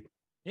country,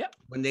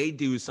 when they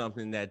do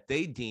something that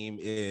they deem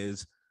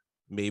is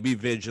maybe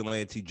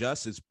vigilante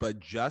justice, but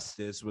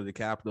justice with a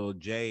capital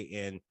J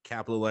and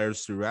capital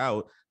letters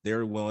throughout,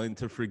 they're willing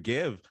to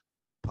forgive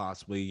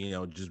possibly,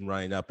 just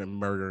running up and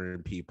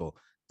murdering people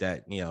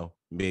that,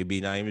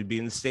 maybe not even be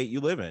in the state you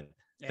live in.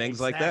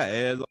 Things like that.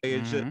 And like,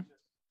 it's just,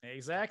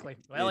 exactly.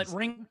 Well, it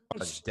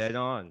rings dead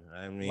on.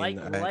 I mean,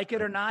 like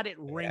it or not, it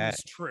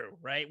rings true,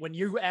 right? When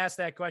you asked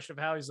that question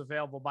of how he's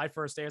available, my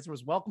first answer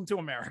was "Welcome to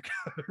America."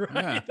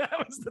 Right?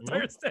 That was the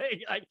first thing.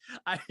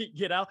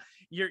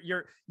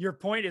 Your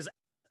point is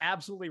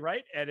absolutely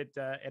right, and it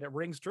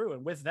rings true.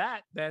 And with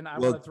that, then I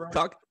want to throw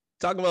talk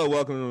about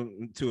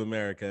Welcome to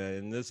America,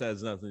 and this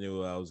has nothing to do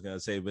with what I was going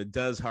to say, but it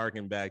does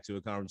harken back to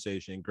a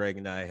conversation Greg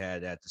and I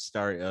had at the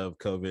start of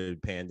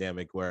COVID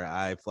pandemic, where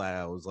I flat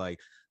out was like,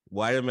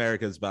 white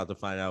America is about to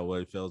find out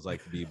what it feels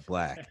like to be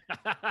black.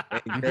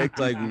 And Greg's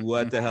like,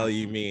 what the hell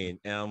you mean?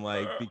 And I'm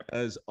like,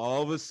 because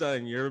all of a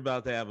sudden you're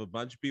about to have a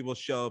bunch of people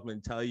show up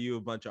and tell you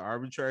a bunch of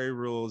arbitrary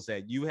rules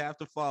that you have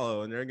to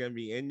follow, and they're going to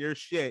be in your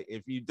shit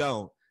if you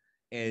don't.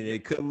 And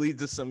it could lead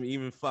to some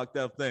even fucked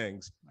up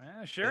things.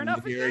 Sure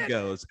enough, here it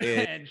goes.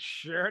 And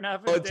sure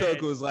enough, it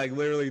took was like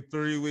literally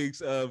 3 weeks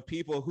of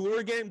people who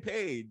were getting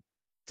paid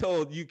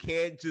told you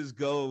can't just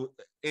go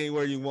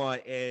anywhere you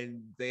want,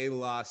 and they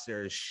lost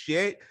their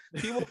shit.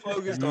 People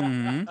focused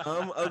on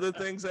other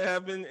things that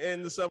happened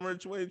in the summer of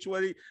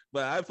 2020,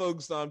 but I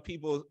focused on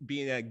people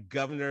being at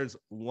governors'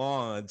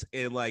 lawns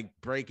and like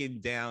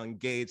breaking down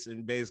gates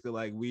and basically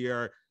like, we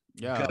are.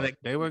 Yeah,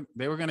 they were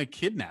gonna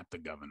kidnap the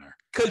governor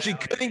because you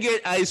couldn't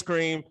get ice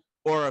cream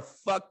or a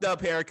fucked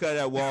up haircut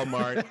at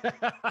Walmart.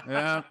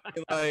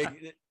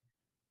 Like,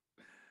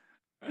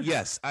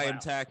 yes, I am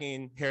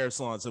attacking hair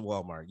salons at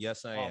Walmart.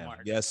 Yes, I am.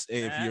 Yes,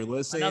 if you're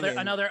listening,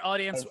 another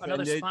audience,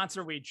 another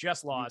sponsor we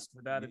just lost,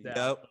 without a doubt.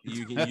 Yep,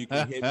 you can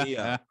hit me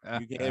up.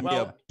 You can hit me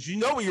up. You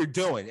know what you're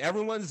doing.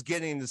 Everyone's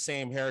getting the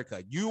same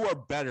haircut. You are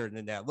better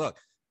than that. Look.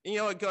 You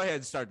know what? Go ahead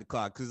and start the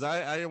clock, because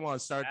I didn't want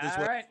to start this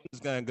way. I'm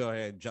just going to go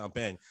ahead and jump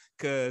in,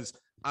 because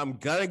I'm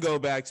going to go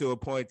back to a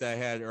point that I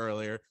had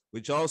earlier,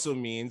 which also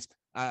means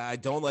I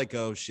don't let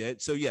go of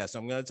shit. So, yes,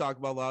 I'm going to talk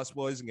about Lost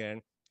Boys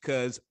again,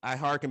 because I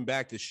harken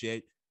back to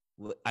shit.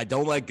 I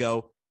don't let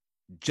go,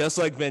 just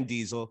like Vin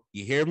Diesel.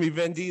 You hear me,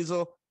 Vin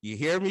Diesel? You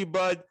hear me,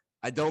 bud?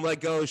 I don't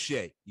let go of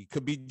shit. You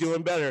could be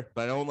doing better,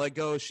 but I don't let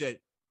go of shit.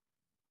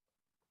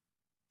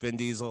 Vin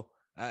Diesel.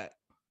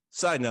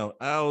 Side note,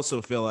 I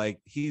also feel like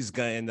he's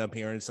gonna end up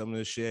hearing some of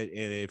this shit,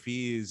 and if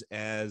he's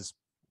as,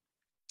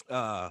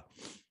 let's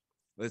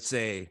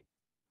say,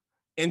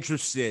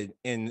 interested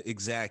in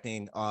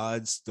exacting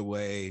odds the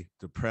way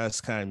the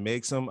press kind of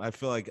makes him, I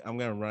feel like I'm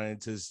gonna run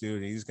into this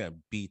dude and he's gonna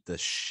beat the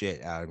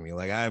shit out of me.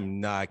 Like,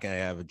 I'm not gonna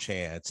have a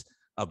chance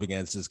up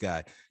against this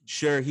guy.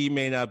 Sure, he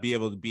may not be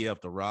able to beat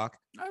up The Rock.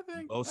 I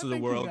think most I of the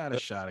think world you got a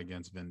shot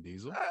against Vin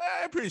Diesel.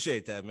 I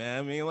appreciate that, man.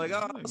 I mean, like,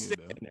 Yeah, I'll stay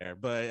in there,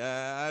 but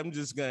I'm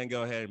just gonna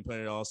go ahead and put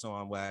it also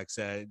on wax.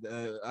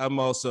 I'm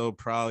also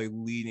probably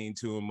leading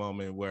to a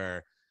moment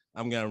where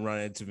I'm gonna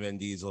run into Vin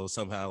Diesel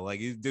somehow. Like,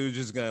 dude's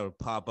just gonna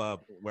pop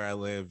up where I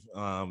live,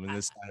 in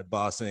this side of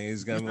Boston.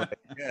 He's gonna be like,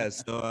 yeah.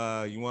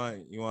 So, you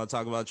want to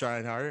talk about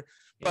trying harder?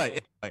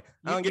 But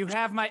anyway, you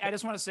have my. I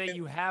just want to say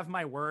you have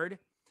my word.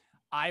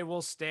 I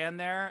will stand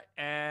there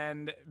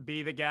and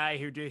be the guy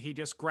who he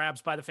just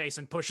grabs by the face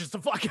and pushes the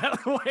fuck out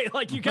of the way.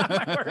 Like, you got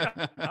my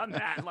word on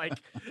that. Like,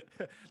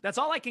 that's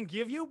all I can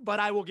give you,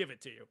 but I will give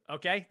it to you.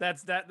 Okay.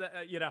 That's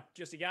you know,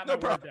 just, you got my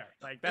word there.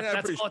 Like,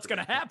 that's all that's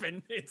going to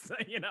happen. It's,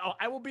 you know,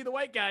 I will be the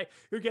white guy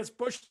who gets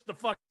pushed the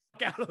fuck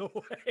out of the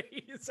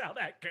way. That's how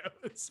that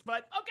goes.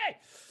 But okay,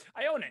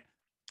 I own it.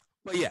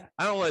 But yeah,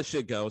 I don't let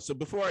shit go. So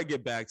before I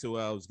get back to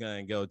what I was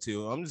going to go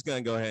to, I'm just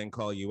going to go ahead and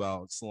call you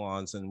out,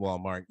 salons and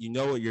Walmart. You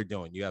know what you're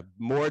doing. You have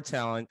more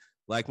talent,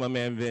 like my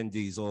man Vin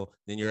Diesel,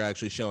 than you're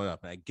actually showing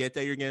up. And I get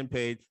that you're getting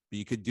paid, but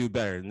you could do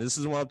better. And this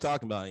is what I'm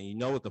talking about. And you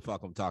know what the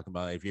fuck I'm talking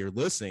about. If you're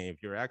listening,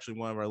 if you're actually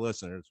one of our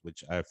listeners,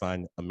 which I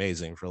find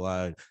amazing for a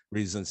lot of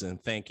reasons,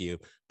 and thank you.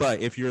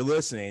 But if you're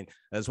listening,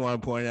 I just want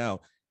to point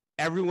out,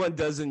 everyone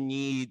doesn't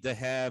need to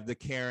have the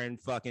Karen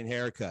fucking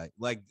haircut.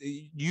 Like,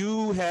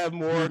 you have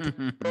more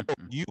control.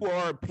 You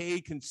are a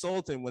paid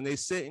consultant. When they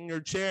sit in your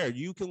chair,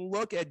 you can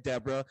look at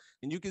Deborah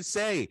and you can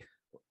say,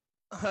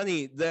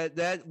 honey,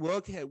 that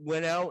look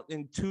went out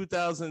in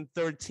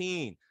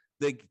 2013.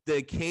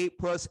 The Kate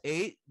plus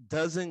 8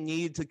 doesn't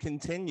need to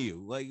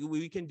continue. Like,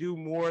 we can do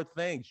more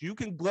things. You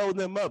can blow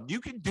them up.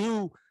 You can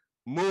do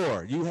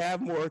more. You have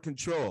more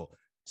control.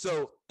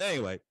 So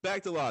anyway,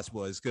 back to Lost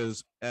Boys,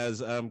 because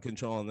as I'm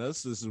controlling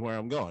this is where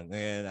I'm going.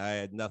 And I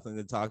had nothing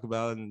to talk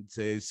about in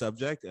today's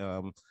subject.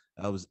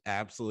 I was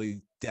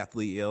absolutely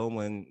deathly ill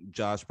when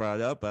Josh brought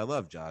it up. I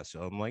love Josh.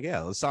 So I'm like,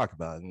 yeah, let's talk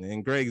about it.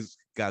 And Greg's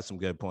got some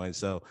good points.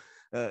 So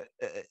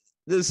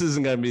this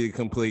isn't going to be a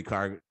complete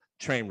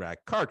train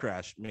wreck. Car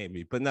crash,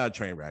 maybe, but not a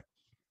train wreck.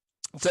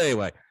 So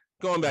anyway,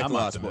 going back to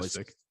Lost Boys.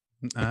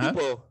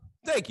 People,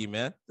 thank you,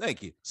 man.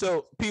 Thank you.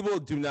 So people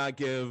do not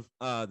give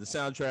the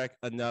soundtrack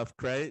enough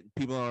credit.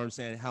 People don't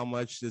understand how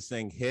much this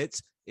thing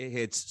hits. It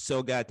hits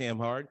so goddamn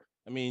hard.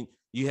 I mean,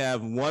 you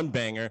have one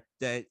banger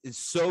that is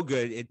so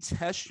good. It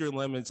tests your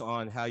limits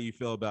on how you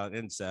feel about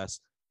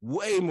incest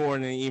way more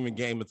than even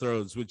Game of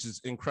Thrones, which is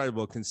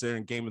incredible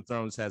considering Game of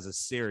Thrones has a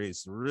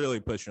series to really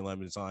push your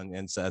limits on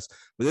incest.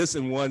 But this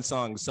in one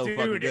song is so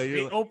fucking good.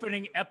 The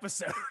opening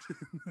episode,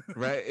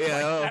 right?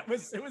 Yeah,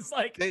 like, it was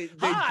like they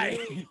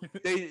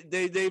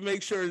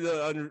make sure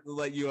to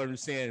let you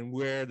understand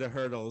where the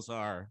hurdles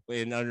are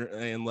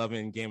in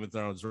loving Game of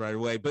Thrones right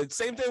away. But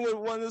same thing with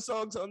one of the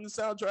songs on the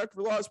soundtrack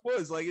for Lost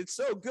Boys. Like, it's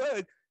so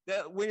good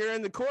that when you're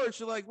in the chorus,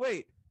 you're like,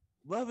 wait,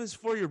 love is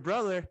for your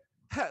brother.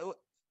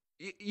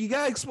 You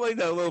gotta explain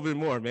that a little bit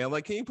more, man.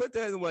 Like, can you put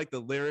that in like the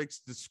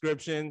lyrics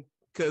description?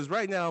 Because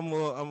right now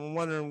I'm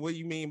wondering what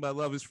you mean by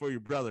love is for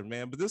your brother,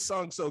 man. But this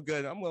song's so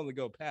good, I'm willing to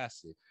go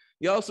past it.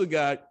 You also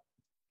got,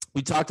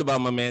 we talked about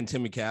my man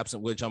Timmy Caps,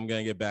 which I'm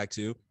gonna get back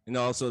to, and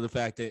also the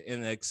fact that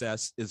In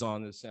Excess is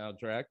on the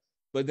soundtrack.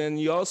 But then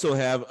you also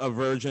have a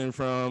version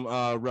from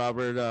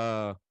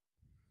Robert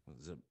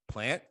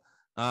Plant.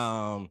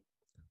 Don't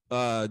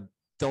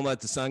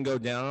Let the Sun Go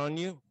Down on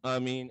You.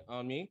 On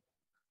me,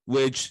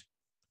 which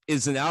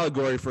is an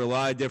allegory for a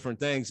lot of different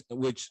things,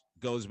 which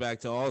goes back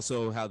to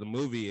also how the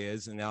movie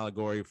is an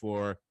allegory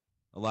for,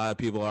 a lot of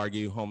people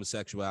argue,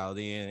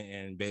 homosexuality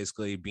and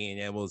basically being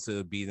able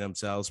to be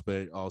themselves,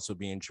 but also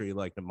being treated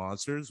like the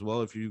monsters.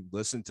 Well, if you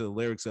listen to the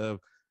lyrics of,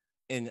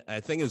 and I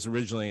think it's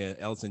originally an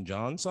Elton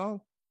John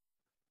song.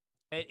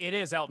 It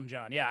is Elton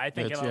John. Yeah, I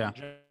think Elton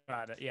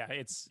John. Yeah,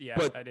 it's, yeah.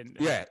 But, I didn't.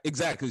 Yeah,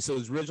 exactly. So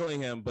it's originally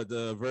him, but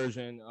the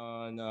version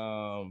on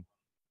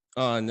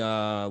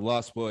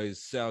Lost Boys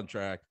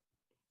soundtrack,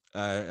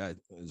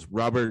 is it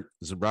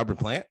Robert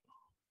Plant?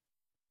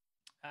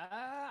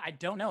 I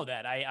don't know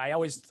that. I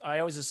always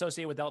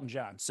associate with Elton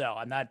John. So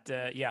I'm not.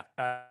 Anyway.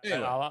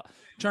 I'll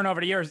turn over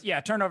to yours. Yeah,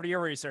 turn over to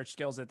your research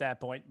skills at that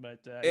point. But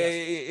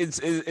yes.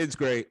 It's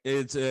great.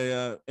 It's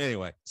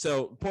anyway.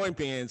 So point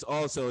being, it's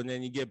also, and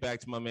then you get back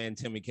to my man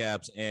Timmy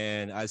Caps,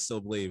 and I Still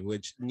Believe,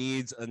 which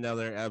needs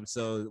another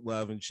episode.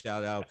 Love and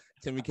shout out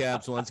Timmy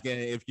Caps once again.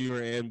 If you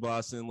are in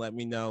Boston, let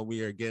me know.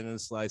 We are getting a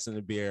slice and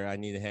a beer. I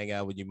need to hang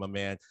out with you, my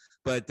man.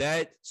 But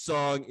that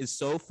song is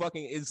so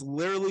fucking, it's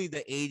literally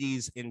the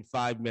 80s in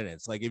 5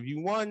 minutes. Like, if you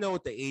want to know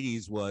what the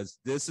 80s was,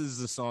 this is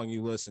the song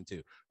you listen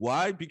to.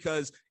 Why?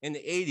 Because in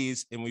the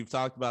 80s, and we've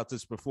talked about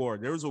this before,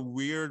 there was a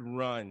weird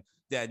run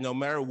that no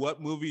matter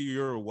what movie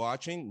you're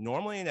watching,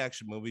 normally an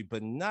action movie,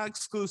 but not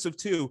exclusive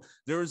to,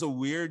 there was a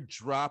weird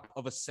drop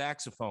of a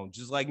saxophone,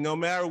 just like no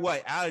matter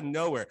what, out of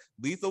nowhere.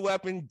 Lethal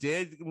Weapon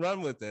did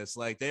run with this.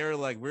 Like, they were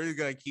like, we're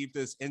going to keep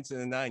this into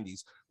the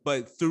 90s.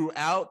 But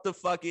throughout the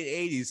fucking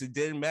 80s, it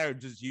didn't matter.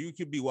 Just you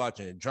could be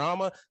watching a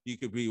drama, you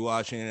could be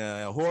watching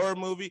a horror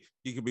movie,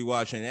 you could be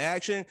watching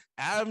action.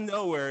 Out of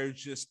nowhere,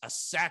 it's just a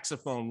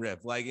saxophone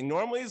riff. Like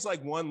normally it's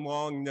like one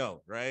long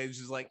note, right? It's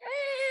just like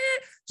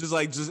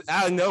just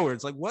out of nowhere.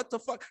 It's like, what the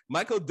fuck?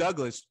 Michael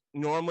Douglas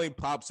normally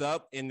pops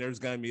up and there's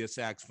gonna be a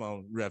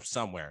saxophone riff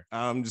somewhere.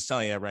 I'm just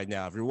telling you that right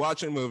now. If you're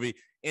watching a movie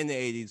in the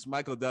 80s,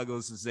 Michael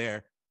Douglas is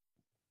there.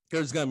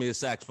 There's gonna be a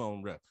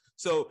saxophone riff.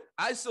 So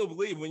I still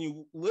believe when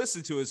you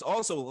listen to it, it's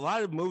also a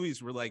lot of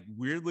movies were like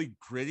weirdly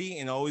gritty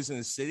and always in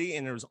the city,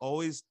 and there was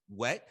always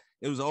wet.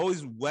 It was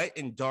always wet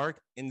and dark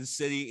in the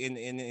city in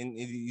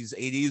these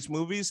 80s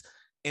movies,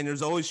 and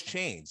there's always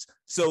chains.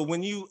 So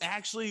when you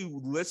actually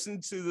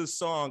listen to the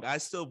song, I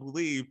still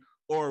believe,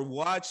 or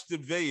watch the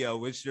video,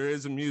 which there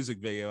is a music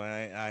video,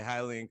 and I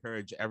highly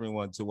encourage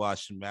everyone to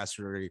watch the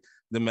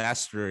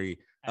mastery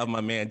of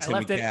my man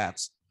Timmy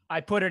Caps. I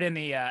put it in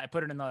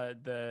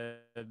the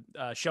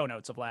show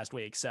notes of last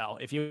week. So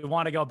if you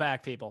want to go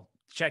back, people,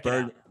 check it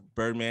out.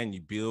 Birdman,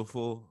 you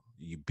beautiful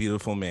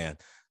man.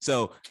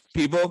 So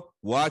people,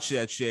 watch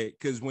that shit,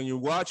 because when you're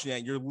watching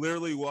that, you're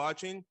literally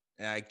watching,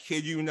 and I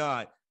kid you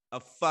not, a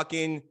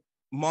fucking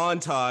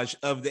montage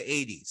of the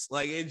 80s.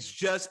 Like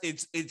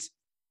it's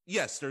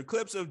yes, there are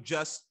clips of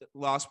just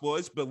Lost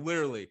Boys, but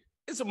literally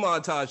it's a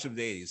montage of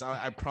the 80s.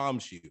 I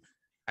promise you.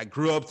 I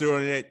grew up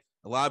doing it.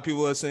 A lot of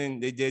people listening,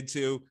 they did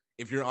too.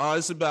 If you're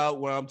honest about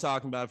what I'm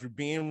talking about, if you're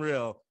being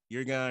real,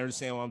 you're going to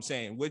understand what I'm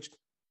saying.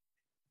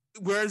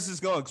 Where is this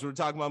going? Because we're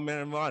talking about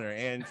Men of Honor.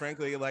 And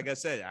frankly, like I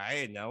said, I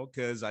didn't know,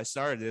 because I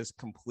started this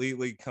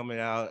completely coming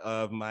out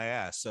of my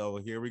ass. So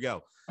here we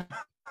go.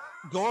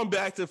 Going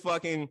back to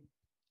fucking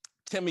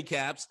Timmy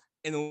Caps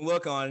and the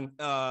look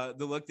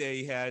that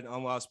he had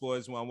on Lost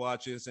Boys when I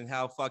watched this, and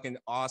how fucking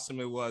awesome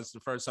it was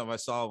the first time I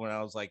saw it when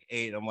I was like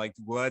 8. I'm like,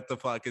 what the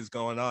fuck is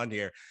going on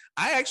here?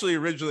 I actually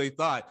originally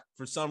thought,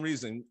 for some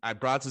reason, I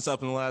brought this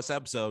up in the last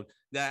episode,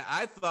 that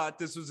I thought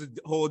this was a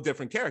whole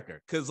different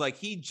character, because like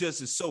he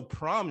just is so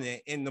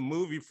prominent in the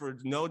movie for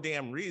no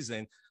damn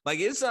reason. Like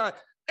it's not,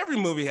 every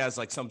movie has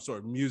like some sort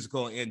of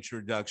musical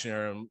introduction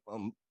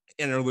or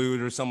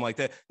interlude or something like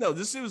that. No,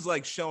 this was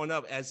like showing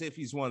up as if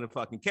he's one of the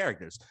fucking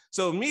characters.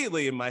 So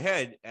immediately in my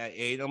head at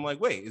 8, I'm like,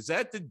 wait, is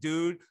that the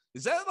dude?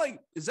 Is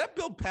that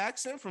Bill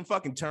Paxton from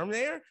fucking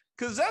Terminator?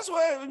 Because that's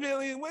what I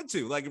immediately went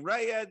to. Like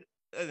right at,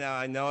 now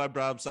I know I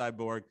brought up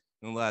Cyborg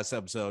in the last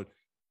episode.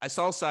 I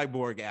saw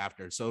Cyborg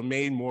after, so it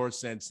made more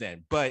sense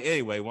then. But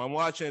anyway, when I'm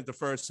watching it the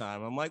first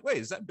time, I'm like, wait,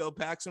 is that Bill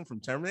Paxton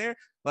from Terminator?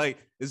 Like,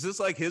 is this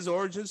like his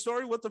origin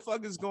story? What the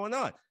fuck is going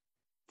on?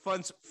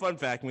 Fun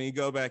fact, when you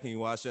go back and you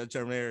watch that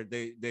Terminator,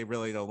 they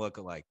really don't look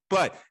alike.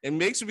 But it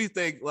makes me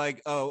think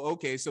like, oh,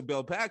 okay, so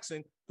Bill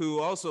Paxton, who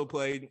also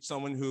played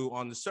someone who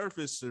on the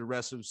surface to the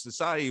rest of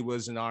society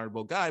was an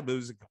honorable guy, but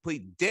was a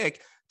complete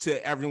dick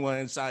to everyone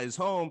inside his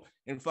home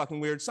in fucking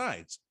Weird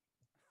Science.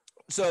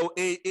 So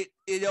it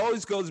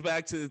always goes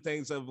back to the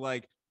things of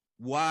like,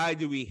 why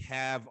do we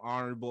have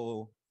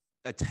honorable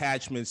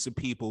attachments to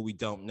people we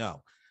don't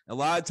know? A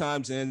lot of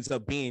times it ends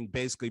up being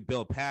basically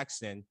Bill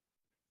Paxton.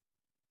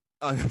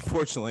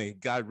 Unfortunately,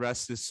 God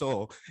rest his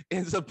soul,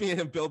 ends up being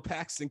a Bill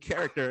Paxton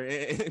character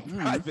in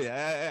private.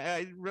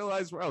 I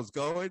realized where I was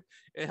going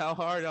and how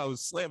hard I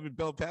was slamming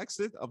Bill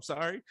Paxton. I'm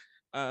sorry.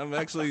 I'm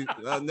actually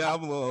now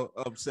I'm a little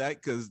upset,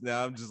 because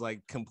now I'm just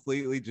like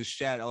completely just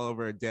shat all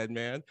over a dead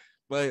man.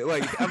 But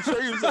like, I'm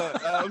sure he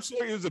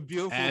was a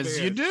beautiful as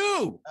man. You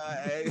do.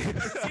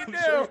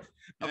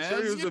 I'm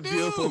sure he was a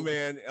beautiful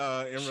man.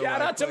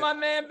 Shout out to my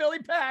man Billy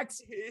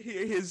Pax.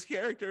 His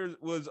character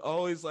was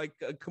always like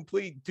a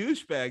complete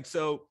douchebag.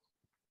 So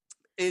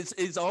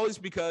it's always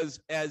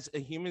because as a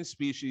human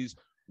species,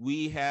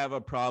 we have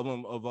a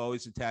problem of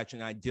always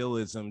attaching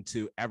idealism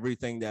to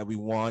everything that we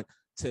want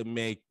to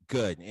make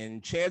good.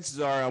 And chances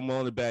are, I'm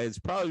willing to bet it's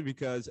probably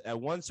because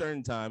at one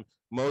certain time,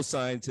 most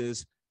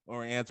scientists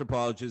or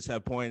anthropologists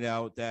have pointed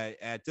out that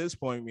at this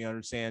point, we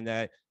understand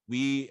that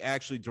we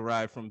actually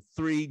derive from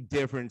 3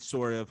 different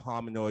sort of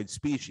hominoid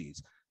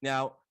species.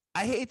 Now,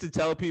 I hate to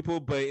tell people,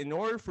 but in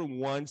order for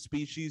one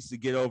species to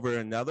get over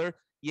another,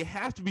 you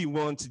have to be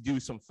willing to do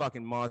some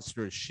fucking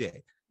monstrous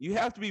shit. You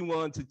have to be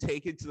willing to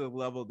take it to the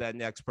level that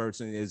next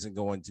person isn't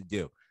going to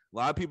do. A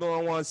lot of people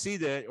don't want to see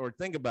that or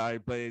think about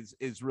it, but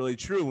it's really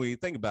true when you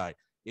think about it.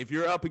 If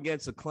you're up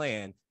against a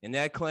clan and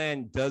that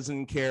clan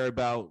doesn't care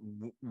about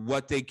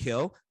what they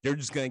kill, they're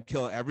just going to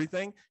kill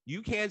everything.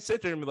 You can't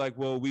sit there and be like,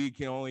 well, we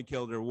can only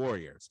kill their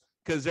warriors,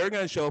 because they're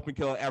going to show up and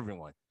kill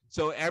everyone.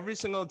 So every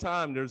single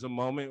time there's a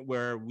moment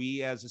where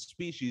we as a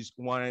species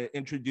want to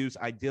introduce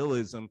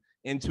idealism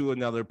into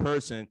another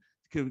person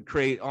to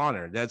create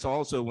honor. That's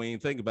also when you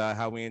think about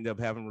how we end up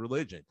having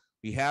religion.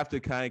 We have to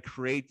kind of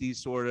create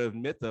these sort of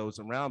mythos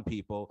around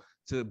people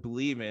to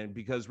believe in,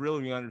 because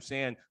really we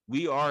understand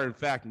we are in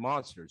fact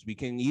monsters. We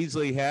can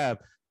easily have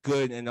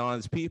good and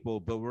honest people,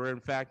 but we're in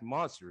fact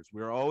monsters.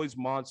 We're always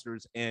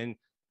monsters in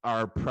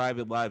our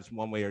private lives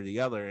one way or the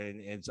other,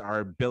 and it's our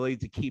ability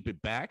to keep it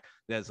back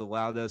that's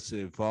allowed us to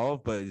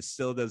evolve, but it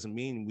still doesn't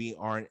mean we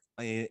aren't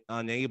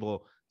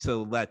unable to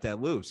let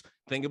that loose.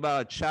 Think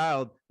about a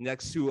child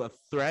next to a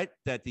threat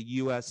that the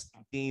U.S.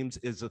 deems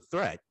is a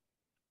threat.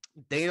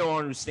 They don't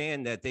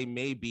understand that they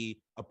may be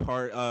a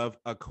part of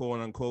a quote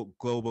unquote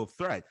global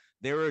threat.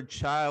 They're a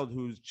child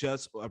who's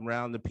just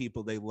around the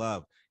people they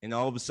love. And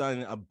all of a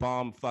sudden, a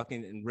bomb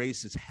fucking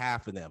erases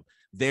half of them.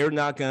 They're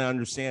not going to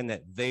understand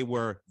that they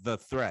were the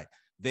threat.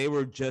 They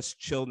were just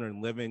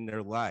children living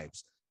their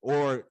lives.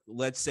 Or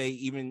let's say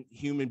even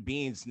human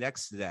beings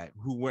next to that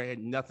who had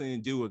nothing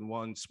to do with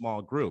one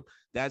small group.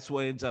 That's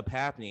what ends up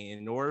happening.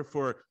 In order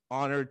for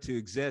honor to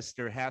exist,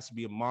 there has to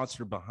be a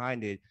monster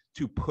behind it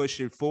to push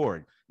it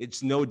forward.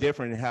 It's no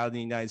different than how the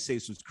United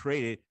States was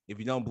created. If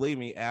you don't believe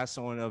me, ask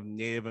someone of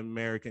Native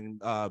American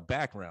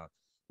background,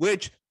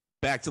 which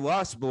back to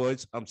Lost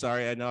Boys. I'm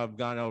sorry, I know I've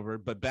gone over,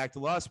 but back to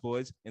Lost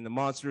Boys and the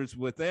monsters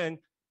within.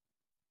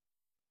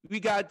 We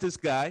got this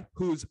guy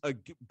who's a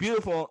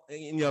beautiful,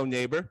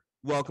 neighbor,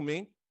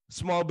 welcoming,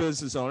 small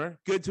business owner,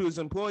 good to his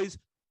employees.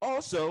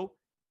 Also,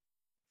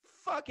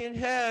 fucking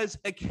has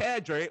a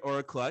cadre or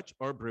a clutch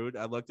or a brood.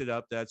 I looked it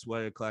up. That's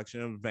what a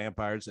collection of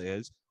vampires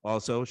is.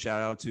 Also,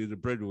 shout out to the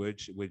Brood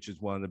Witch, which is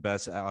one of the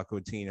best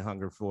Aqua Teen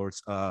Hunger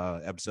Force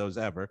episodes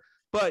ever.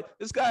 But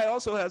this guy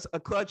also has a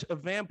clutch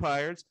of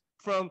vampires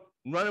from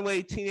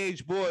runaway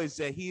teenage boys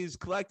that he's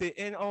collected.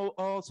 And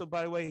also,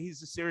 by the way,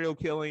 he's a serial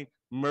killing,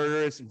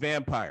 murderous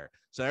vampire.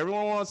 So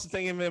everyone wants to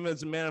think of him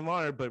as a man of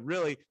honor, but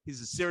really,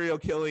 he's a serial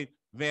killing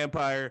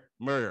vampire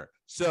murderer.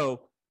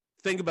 So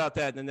think about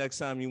that the next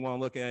time you want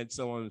to look at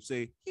someone and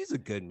say, he's a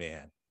good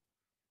man.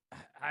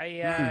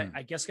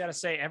 I guess got to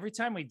say, every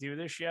time we do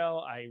this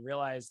show, I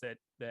realize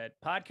that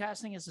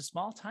podcasting is a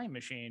small time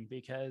machine,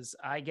 because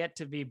I get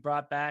to be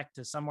brought back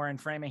to somewhere in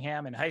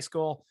Framingham in high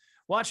school,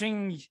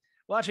 watching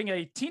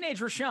a teenage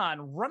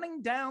RaShaun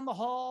running down the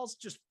halls,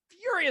 just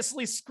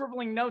furiously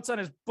scribbling notes on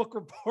his book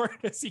report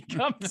as he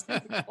comes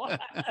to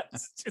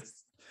class.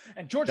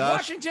 And George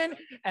Washington,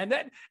 and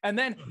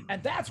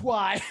that's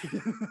why.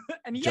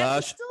 And yet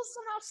Josh, still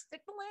somehow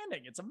stick the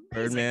landing. It's amazing.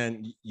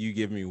 Birdman, you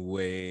give me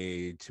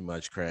way too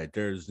much credit.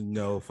 There's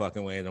no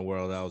fucking way in the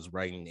world I was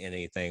writing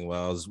anything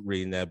while I was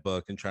reading that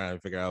book and trying to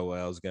figure out what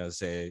I was gonna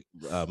say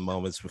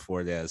moments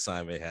before that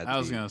assignment had. I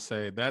was gonna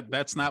say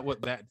that's not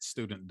what that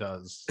student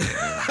does.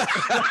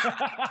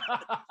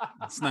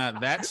 It's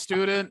not that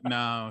student.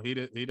 No,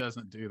 he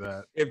doesn't do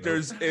that.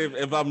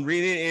 If I'm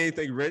reading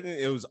anything written,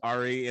 it was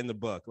already in the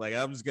book. Like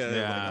I'm just gonna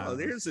Yeah. like, oh,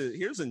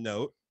 here's a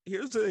note.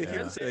 Here's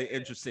an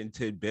interesting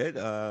tidbit.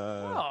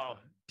 Oh,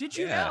 did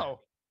you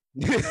know?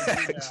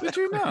 Did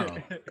you know?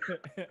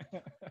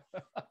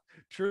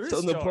 True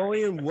So story.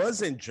 Napoleon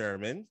wasn't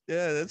German.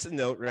 Yeah, that's a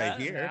note right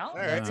here. No, All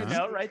right. that's a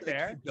note right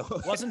there.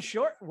 Wasn't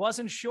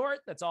short.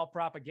 That's all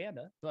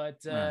propaganda. But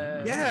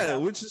yeah,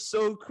 which is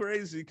so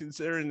crazy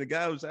considering the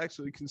guy was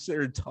actually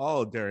considered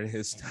tall during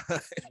his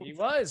time. He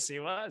was.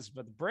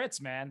 But the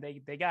Brits, man,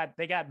 they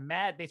got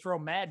mad. They throw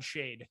mad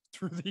shade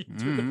through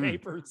the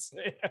papers.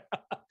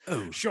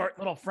 Oh, short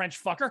little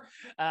French fucker.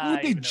 it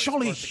would be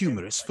jolly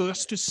humorous for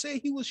us to say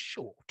he was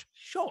short.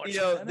 Short.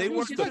 They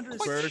weren't the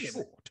first.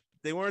 Short.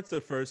 They weren't the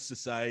first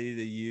society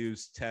to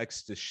use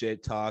text to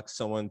shit talk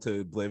someone to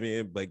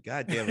oblivion, but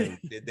goddamn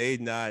it, did they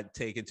not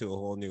take it to a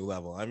whole new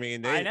level? I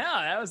mean, I know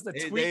that was the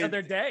tweet of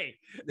their day.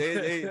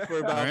 They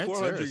for about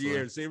 400 seriously.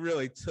 years, they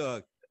really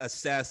took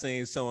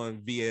assassinating someone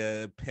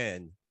via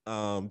pen to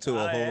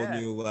a whole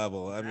new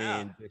level. I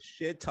mean, the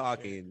shit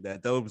talking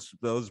that those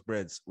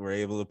Brits were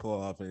able to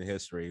pull off in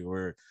history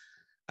were,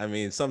 I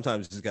mean,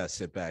 sometimes you just gotta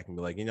sit back and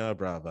be like,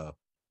 bravo.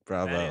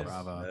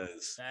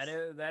 That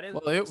is.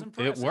 Well,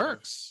 it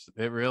works.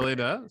 It really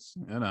does.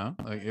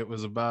 Like it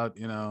was about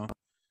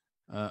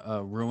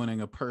ruining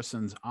a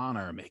person's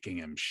honor, making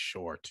him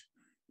short.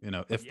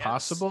 If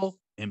possible,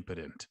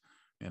 impotent.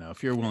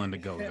 If you're willing to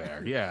go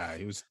there. Yeah,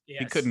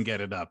 he couldn't get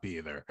it up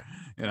either.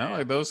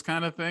 Like those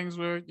kind of things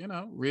were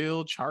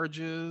real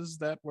charges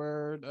that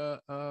were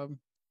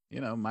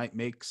might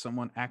make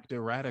someone act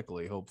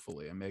erratically,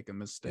 hopefully, and make a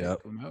mistake.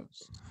 Yep. Who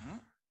knows?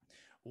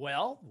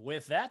 Well,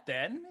 with that,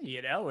 then,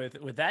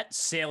 with that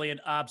salient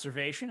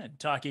observation and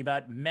talking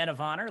about men of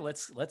honor,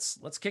 let's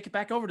kick it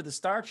back over to the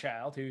Star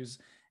Child, who's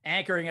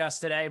anchoring us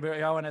today. We're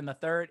going in the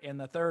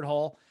third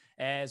hole,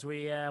 as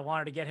we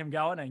wanted to get him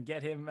going and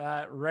get him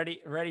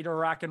ready to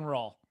rock and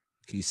roll.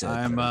 He said,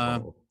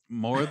 "I'm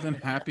more than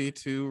happy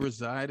to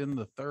reside in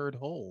the third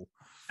hole."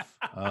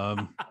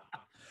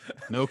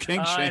 No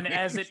king shaming.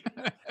 And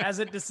as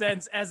it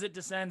descends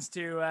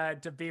to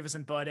Beavis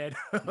and Butthead.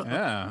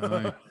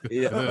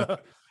 Yeah.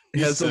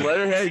 Has the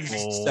letterhead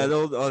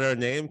settled on our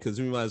name? Because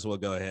we might as well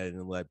go ahead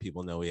and let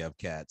people know we have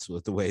cats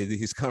with the way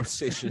these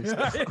conversations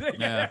go.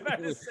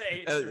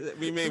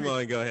 We may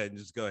want to go ahead and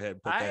just go ahead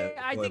and put that.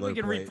 I think we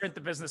can reprint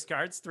the business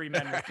cards, 3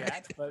 men with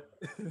cats, but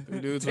 2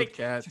 dudes with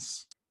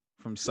cats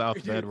from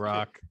South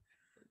Bedrock.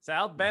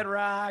 South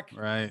Bedrock.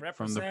 Right.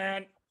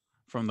 Represent.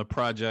 From the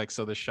projects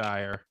of the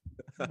Shire.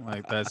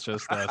 Like that's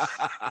just us.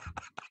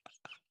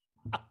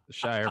 The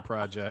Shire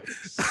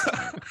projects.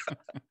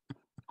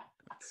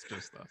 It's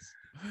just us.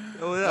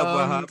 What up,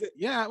 Muhammad?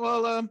 Yeah,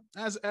 well,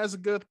 as a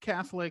good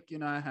Catholic,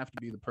 I have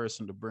to be the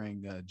person to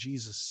bring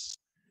Jesus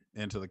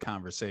into the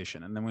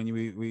conversation. And then when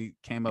we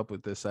came up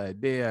with this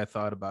idea, I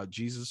thought about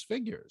Jesus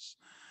figures.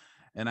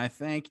 And I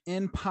think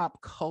in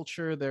pop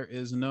culture, there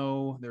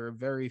are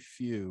very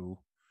few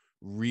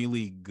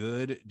really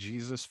good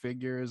Jesus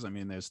figures. I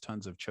mean, there's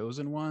tons of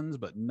chosen ones,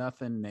 but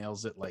nothing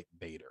nails it like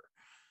Vader.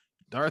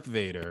 Darth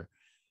Vader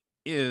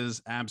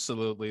is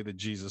absolutely the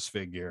Jesus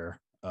figure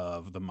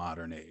of the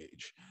modern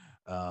age.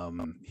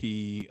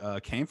 He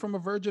came from a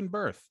virgin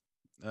birth.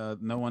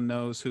 No one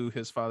knows who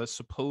his father,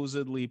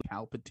 supposedly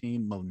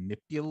Palpatine,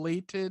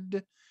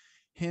 manipulated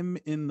him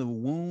in the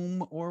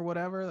womb or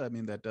whatever. I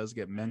mean, that does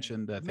get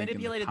mentioned, I think, in the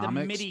Manipulated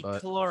comics. the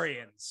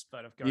midi-chlorians,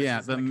 but of course, Yeah,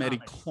 it's the in the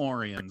comics.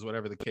 midi-chlorians,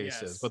 whatever the case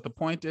is. Yes. But the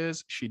point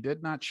is, she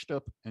did not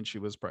shtup and she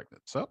was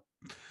pregnant. So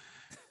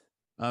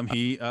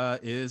he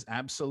is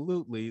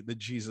absolutely the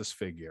Jesus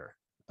figure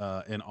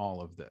in all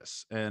of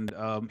this. And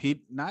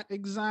he not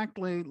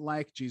exactly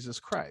like Jesus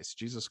Christ.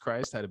 Jesus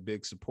Christ had a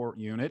big support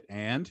unit,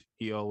 and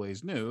he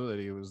always knew that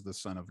he was the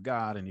Son of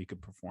God and he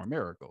could perform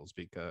miracles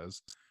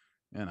because,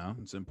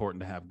 it's important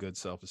to have good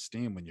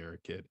self-esteem when you're a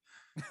kid.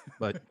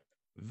 But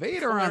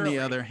Vader, on the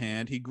other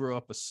hand, he grew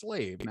up a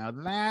slave. Now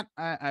that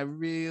I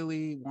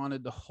really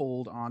wanted to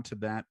hold on to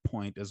that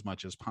point as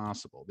much as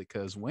possible,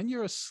 because when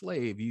you're a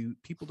slave,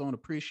 people don't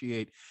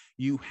appreciate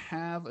you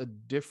have a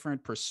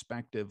different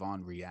perspective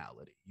on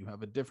reality. You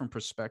have a different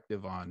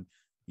perspective on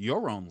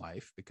your own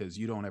life because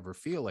you don't ever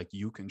feel like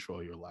you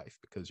control your life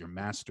because your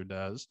master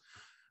does.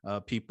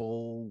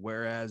 People,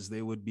 whereas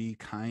they would be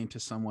kind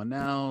to someone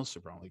else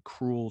or only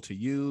cruel to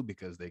you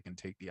because they can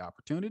take the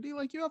opportunity,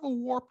 like you have a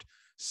warped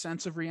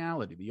sense of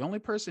reality. The only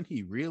person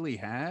he really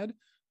had,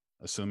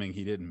 assuming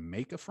he didn't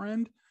make a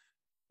friend,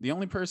 the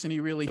only person he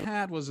really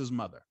had was his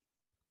mother.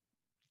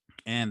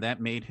 And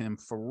that made him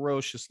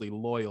ferociously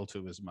loyal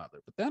to his mother.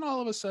 But then all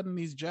of a sudden,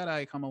 these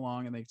Jedi come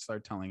along and they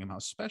start telling him how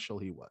special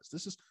he was.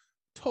 This is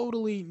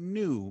totally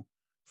new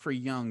for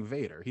young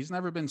Vader. He's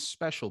never been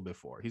special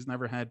before. He's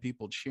never had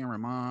people cheer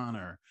him on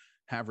or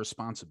have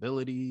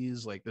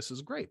responsibilities. Like, this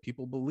is great.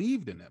 People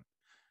believed in him.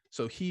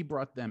 So he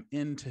brought them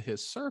into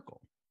his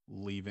circle,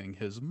 leaving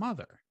his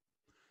mother.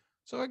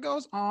 So it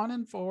goes on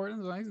and forward.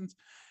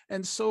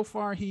 And so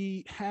far,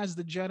 he has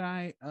the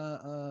Jedi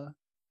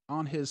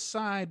on his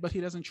side, but he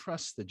doesn't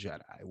trust the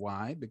Jedi.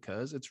 Why?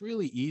 Because it's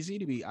really easy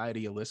to be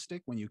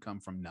idealistic when you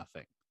come from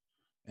nothing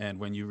and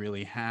when you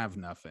really have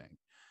nothing.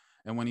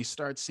 And when he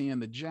starts seeing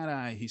the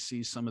Jedi, he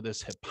sees some of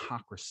this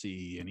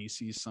hypocrisy and he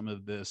sees some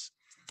of this,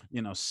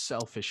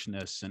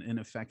 selfishness and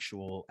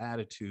ineffectual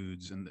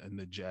attitudes in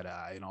the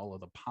Jedi and all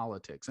of the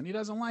politics. And he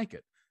doesn't like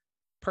it.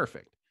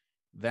 Perfect.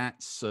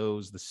 That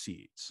sows the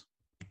seeds.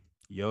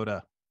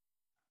 Yoda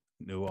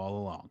knew all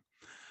along.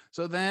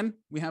 So then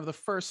we have the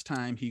first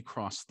time he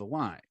crossed the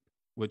line,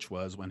 which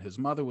was when his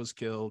mother was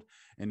killed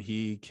and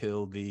he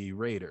killed the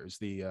Raiders.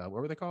 What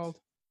were they called?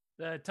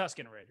 The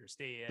Tusken Raiders.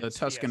 The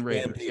Tusken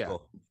Raiders.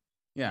 People.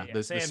 Yeah,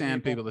 the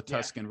Sand people, the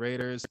Tusken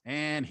Raiders,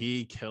 and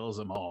he kills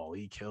them all.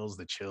 He kills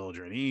the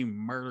children. He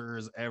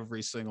murders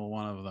every single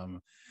one of them.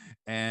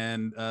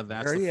 And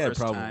that's the first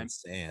time. With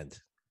sand.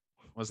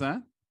 What's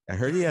that? I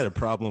heard he had a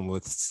problem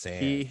with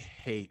sand. He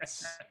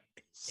hates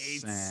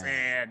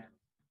sand.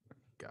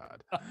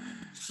 God,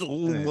 so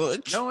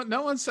much.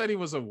 No one said he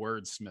was a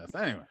wordsmith.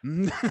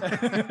 Anyway.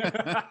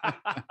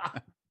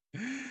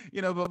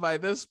 But by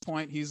this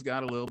point, he's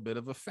got a little bit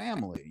of a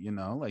family,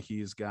 like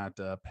he's got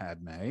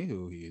Padme,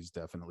 who he's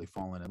definitely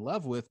fallen in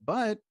love with,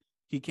 but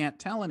he can't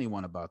tell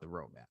anyone about the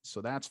romance.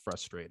 So that's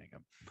frustrating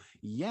him.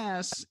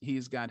 Yes,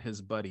 he's got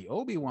his buddy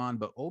Obi-Wan,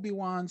 but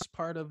Obi-Wan's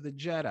part of the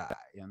Jedi.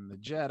 And the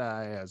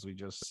Jedi, as we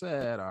just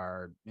said,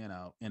 are,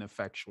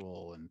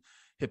 ineffectual and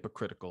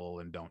hypocritical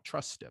and don't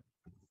trust him.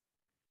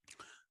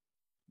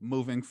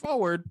 Moving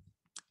forward,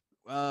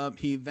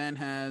 he then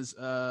has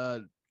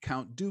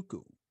Count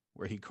Dooku,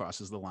 where he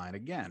crosses the line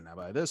again. Now,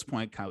 by this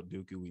point, Count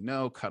Dooku, we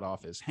know, cut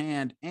off his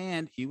hand,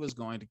 and he was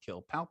going to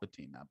kill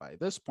Palpatine. Now, by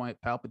this point,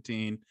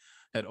 Palpatine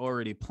had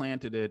already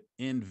planted it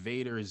in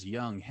Vader's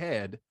young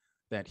head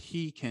that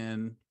he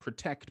can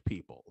protect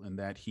people and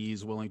that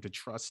he's willing to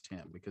trust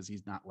him because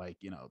he's not like,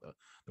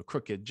 the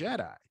crooked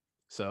Jedi.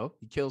 So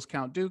he kills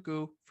Count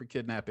Dooku for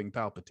kidnapping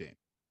Palpatine.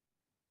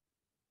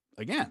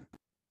 Again,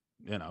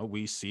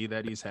 we see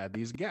that he's had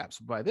these gaps.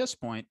 By this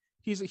point,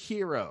 he's a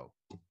hero.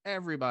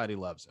 Everybody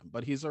loves him,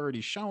 but he's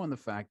already shown the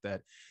fact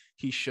that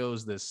he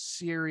shows this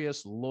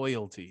serious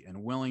loyalty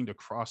and willing to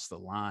cross the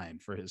line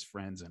for his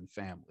friends and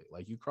family.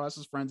 Like, you cross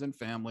his friends and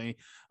family,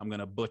 I'm going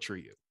to butcher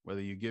you,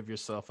 whether you give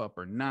yourself up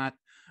or not,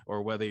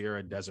 or whether you're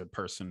a desert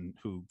person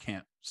who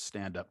can't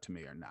stand up to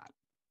me or not.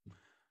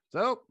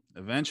 So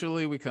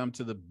eventually we come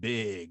to the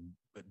big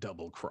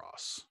double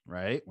cross,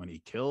 right? When he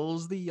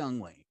kills the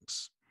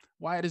younglings.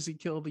 Why does he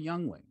kill the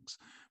younglings?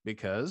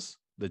 Because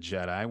the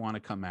Jedi want to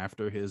come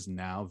after his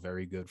now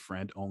very good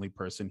friend, only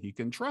person he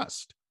can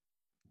trust,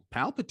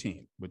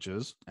 Palpatine, which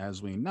is,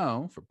 as we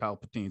know, for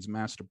Palpatine's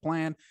master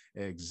plan,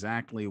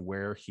 exactly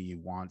where he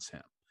wants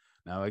him.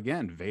 Now,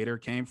 again, Vader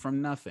came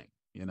from nothing.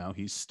 You know,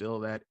 he's still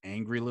that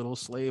angry little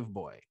slave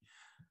boy.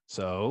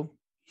 So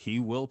he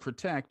will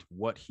protect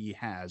what he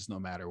has no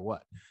matter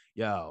what.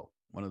 Yo,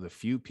 one of the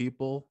few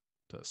people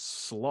to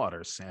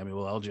slaughter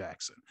Samuel L.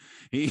 Jackson.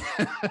 He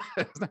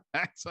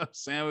acts up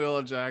Samuel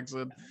L.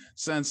 Jackson,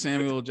 sends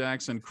Samuel L.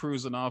 Jackson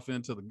cruising off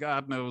into the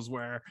God knows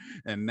where,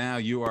 and now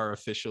you are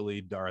officially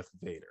Darth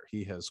Vader.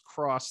 He has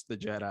crossed the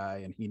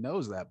Jedi, and he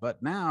knows that.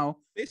 But now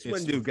Mace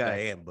Windu got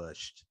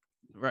ambushed.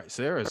 Right,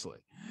 seriously.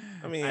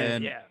 I mean,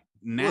 and yeah.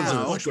 now it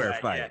wasn't a square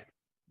fight. Yeah.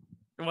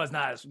 It was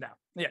not. No.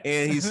 Yeah.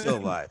 And he's still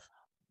alive.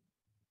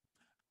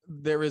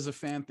 There is a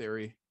fan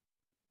theory.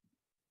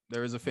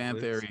 There is a fan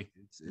theory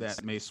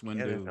that Mace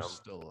Windu is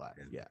still alive.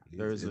 Yeah,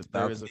 there is a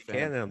fan.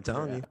 Canon, I'm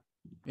telling you.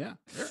 Yeah.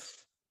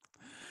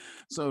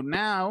 So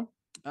now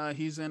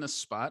he's in a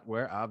spot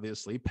where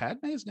obviously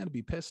Padme is going to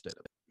be pissed at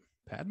him.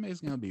 Padme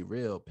is going to be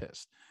real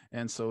pissed,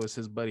 and so is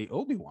his buddy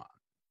Obi-Wan.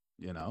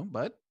 You know,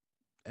 but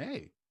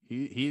hey,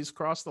 he's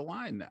crossed the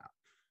line now.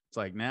 It's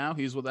like now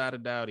he's without a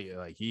doubt,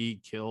 he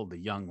killed the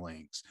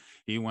younglings.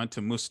 He went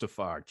to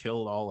Mustafar,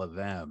 killed all of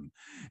them.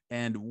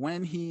 And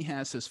when he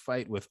has his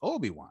fight with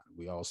Obi-Wan,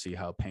 we all see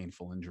how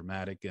painful and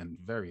dramatic and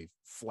very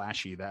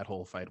flashy that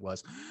whole fight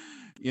was.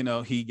 You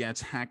know, he gets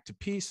hacked to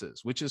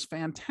pieces, which is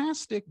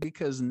fantastic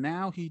because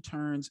now he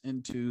turns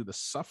into the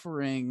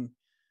suffering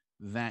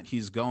that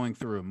he's going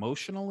through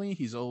emotionally.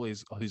 He's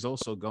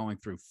also going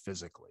through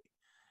physically,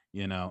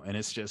 you know, and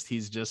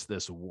he's just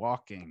this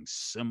walking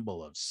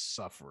symbol of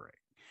suffering.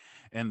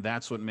 And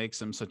that's what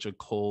makes him such a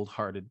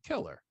cold-hearted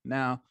killer.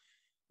 Now,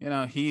 you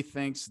know, he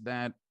thinks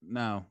that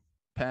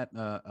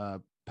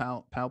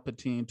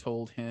Palpatine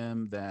told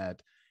him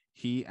that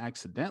he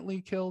accidentally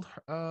killed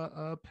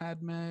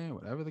Padme,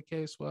 whatever the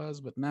case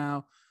was. But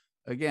now,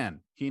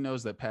 again, he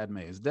knows that Padme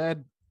is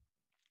dead,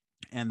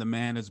 and the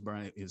man is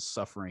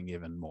suffering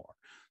even more.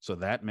 So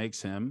that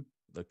makes him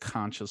the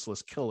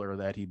conscienceless killer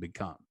that he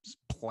becomes.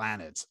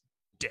 Planets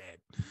dead.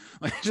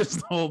 Like just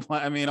the whole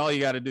I mean, all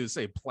you got to do is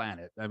say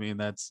planet. I mean,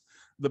 that's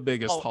the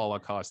biggest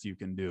Holocaust you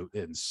can do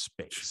in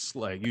space.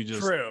 Like you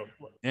just true.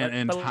 But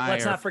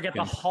let's not forget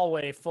the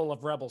hallway full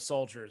of rebel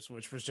soldiers,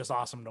 which was just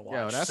awesome to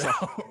watch.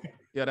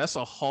 Yeah, that's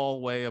a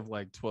hallway of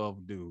like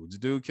 12 dudes.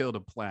 Dude killed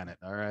a planet.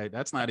 All right,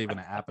 that's not even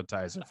an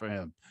appetizer for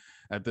him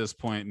at this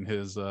point in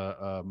his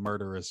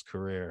murderous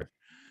career.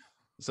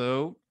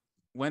 So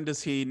when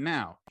does he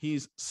now?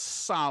 He's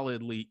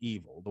solidly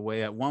evil. The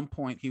way at one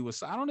point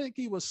I don't think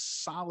he was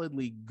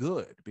solidly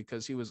good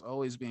because he was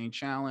always being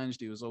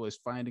challenged. He was always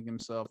finding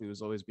himself. He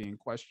was always being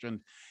questioned.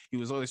 He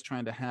was always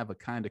trying to have a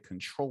kind of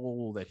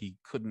control that he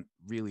couldn't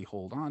really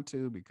hold on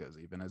to because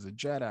even as a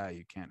Jedi,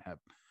 you can't have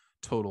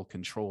total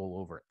control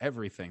over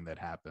everything that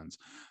happens.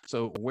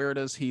 So where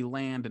does he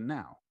land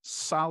now?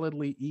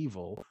 Solidly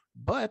evil,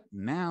 but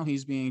now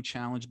he's being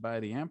challenged by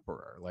the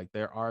Emperor. Like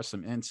there are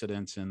some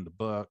incidents in the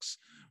books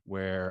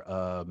where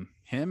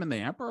him and the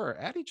Emperor are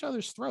at each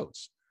other's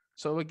throats.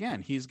 So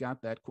again, he's got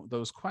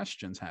those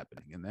questions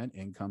happening. And then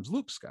in comes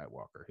Luke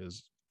Skywalker,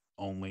 his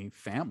only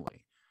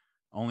family,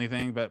 only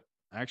thing, but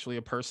actually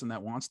a person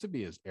that wants to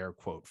be his air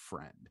quote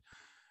friend.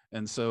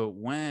 And so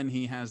when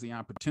he has the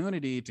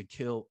opportunity to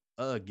kill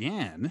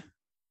again,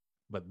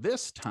 but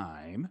this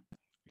time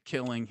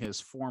killing his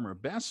former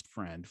best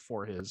friend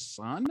for his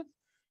son,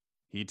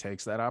 he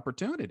takes that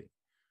opportunity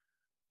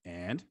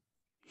and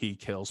he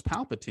kills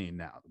Palpatine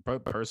now, the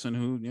person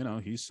who, you know,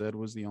 he said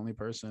was the only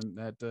person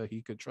that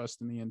he could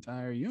trust in the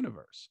entire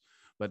universe.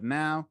 But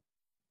now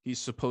he's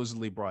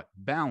supposedly brought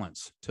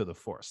balance to the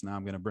Force. Now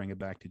I'm going to bring it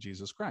back to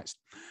Jesus Christ.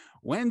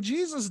 When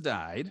Jesus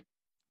died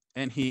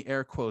and he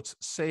air quotes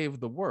saved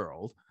the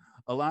world,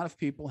 a lot of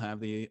people have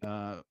the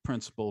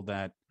principle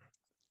that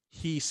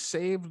he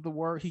saved the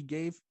world. He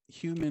gave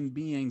human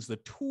beings the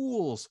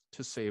tools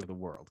to save the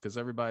world because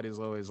everybody's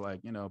always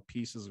like, you know,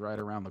 peace is right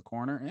around the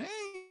corner.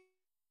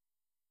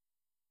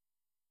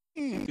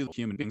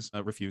 Human beings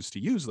refuse to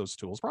use those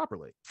tools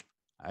properly.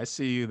 I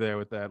see you there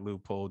with that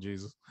loophole,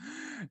 Jesus.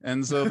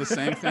 And so the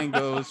same thing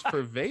goes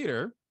for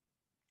Vader.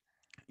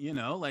 You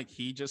know, like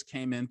he just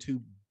came in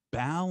to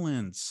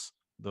balance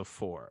the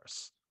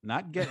Force,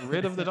 not get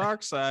rid of the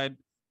dark side.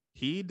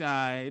 He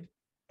died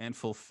and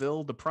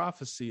fulfilled the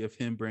prophecy of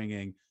him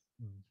bringing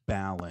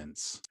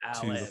balance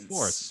to the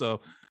Force.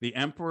 So the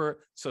Emperor,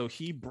 so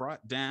he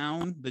brought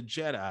down the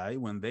Jedi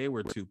when they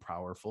were too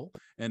powerful,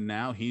 and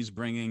now he's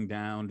bringing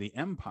down the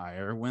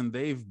Empire when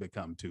they've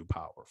become too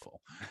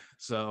powerful.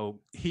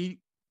 So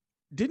he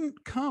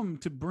didn't come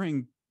to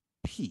bring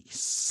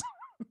peace.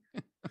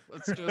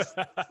 Let's just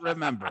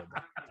remember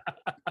that.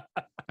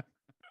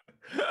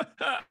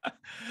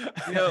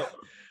 You know,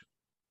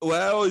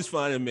 what I always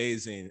find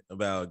amazing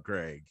about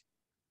Greg,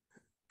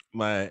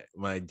 my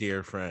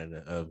dear friend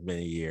of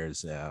many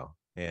years now,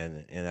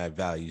 and I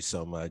value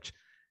so much,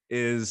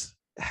 is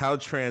how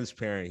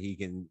transparent he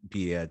can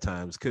be at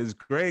times. Because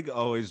Greg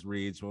always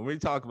reads when we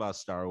talk about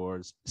Star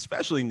Wars,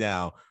 especially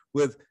now,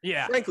 with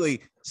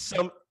frankly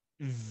some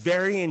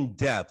very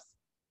in-depth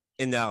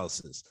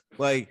analysis.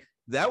 Like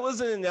that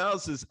was an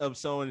analysis of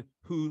someone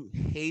who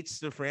hates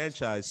the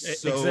franchise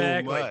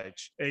so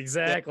much.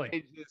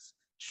 Exactly.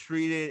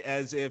 treat it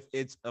as if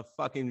it's a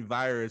fucking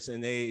virus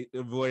and they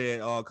avoid it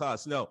at all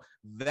costs. No,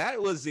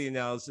 that was the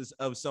analysis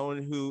of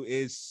someone who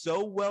is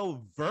so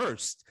well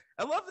versed.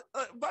 I love,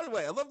 by the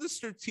way, I love the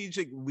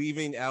strategic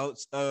leaving out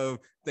of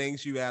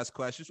things you ask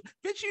questions.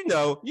 Bitch, you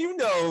know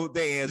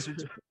the answer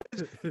to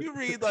it. You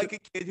read like a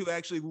kid who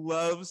actually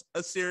loves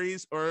a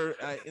series or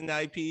an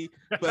IP,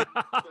 but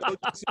so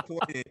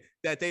disappointed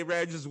that they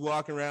rather just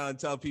walk around and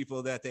tell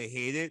people that they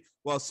hate it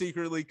while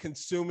secretly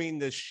consuming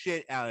the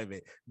shit out of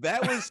it.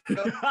 That was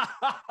so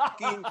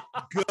fucking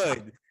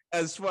good.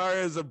 As far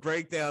as a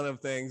breakdown of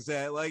things,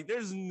 that like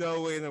there's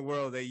no way in the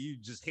world that you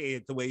just hate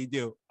it the way you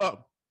do. Oh,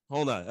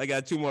 hold on. I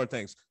got two more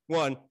things.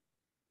 One,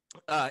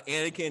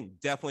 Anakin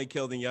definitely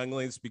killed the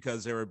younglings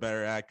because they were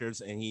better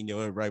actors and he knew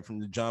it right from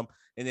the jump.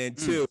 And then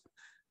two,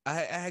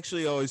 I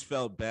actually always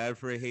felt bad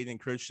for Hayden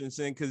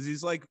Christensen because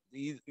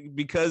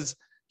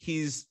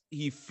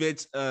he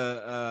fits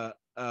a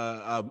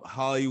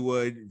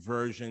Hollywood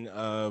version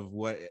of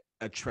what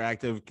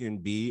attractive can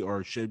be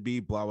or should be,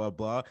 blah blah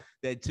blah.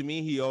 That to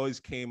me, he always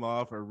came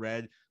off or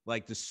read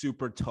like the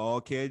super tall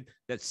kid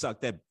that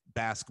sucked at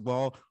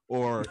basketball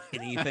or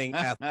anything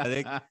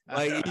athletic.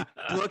 Like you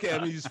look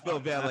at him, you just feel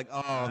bad. Like,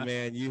 oh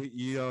man,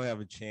 you don't have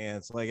a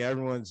chance. Like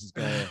everyone's just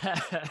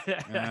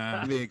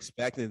gonna be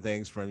expecting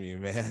things from you,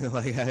 man.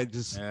 Like I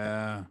just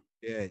sorry,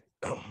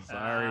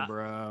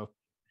 bro.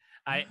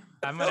 I'm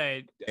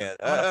gonna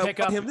pick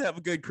up him to have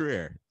a good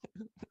career.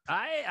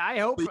 I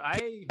hope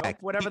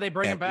whatever they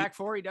bring him back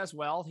for, he does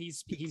well.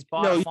 He's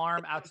bought a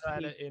farm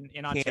outside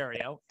in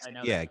Ontario. I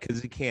know. Yeah,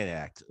 because he can't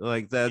act.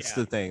 Like that's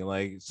the thing.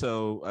 Like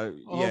so.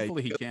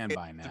 Hopefully he can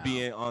by now. To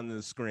be on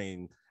the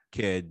screen,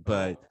 kid,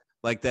 but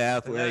like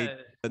the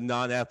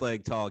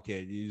non-athletic tall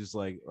kid, you just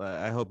like.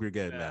 I hope you're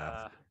good at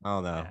math. I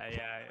don't know.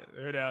 Yeah,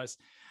 who knows?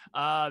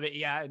 But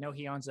yeah, I know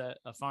he owns a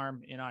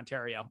farm in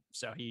Ontario,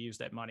 so he used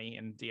that money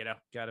and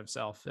got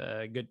himself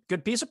a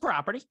good piece of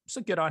property.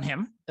 So good on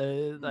him.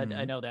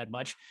 I know that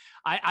much.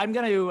 I'm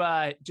going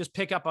to just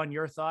pick up on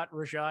your thought,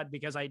 RaShaun,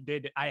 because I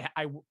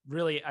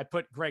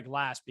put Greg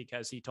last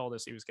because he told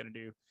us he was going to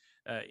do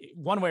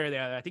one way or the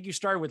other. I think you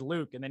started with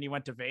Luke and then you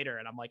went to Vader,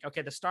 and I'm like,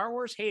 okay, the Star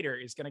Wars hater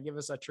is going to give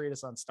us a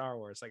treatise on Star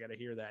Wars. I got to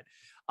hear that.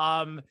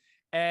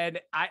 And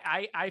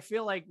I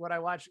feel like when I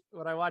watch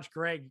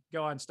Greg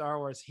go on Star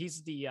Wars,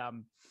 he's the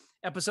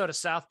episode of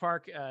South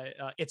Park.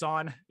 It's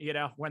on,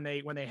 when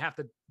they have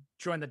to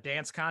join the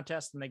dance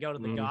contest and they go to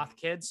the goth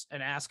kids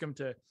and ask them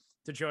to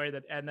join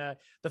that. And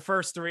the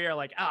first three are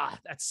like,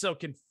 that's so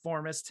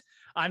conformist.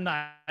 I'm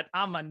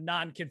a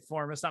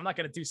non-conformist. I'm not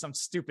going to do some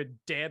stupid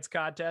dance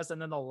contest. And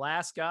then the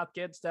last goth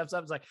kid steps up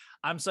and is like,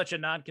 I'm such a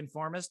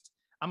non-conformist.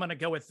 I'm going to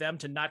go with them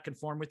to not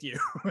conform with you.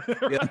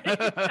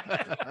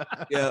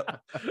 Yeah.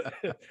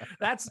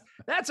 That's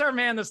our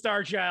man, the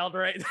Star Child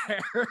right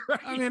there.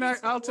 I mean,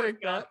 I'll take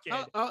that.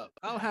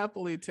 I'll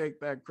happily take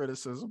that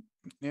criticism.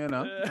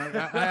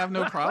 I have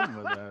no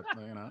problem with that.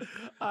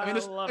 I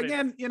mean,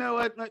 again, you know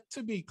what?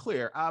 To be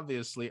clear,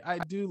 obviously, I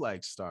do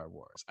like Star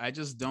Wars. I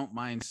just don't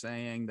mind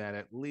saying that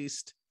at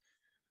least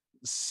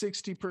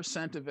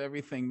 60% of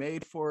everything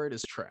made for it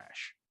is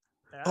trash.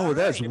 Oh,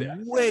 that's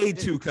way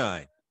too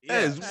kind.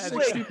 That is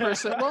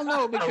 60%. Well,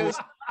 no, because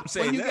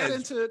when you get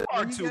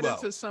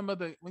into some of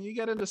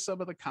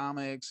the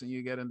comics and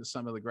you get into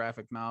some of the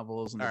graphic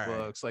novels and the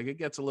books, like it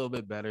gets a little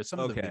bit better. Some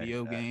of the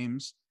video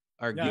games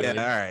are good. Yeah,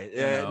 all right.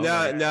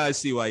 Yeah, now I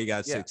see why you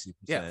got 60%.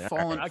 Yeah,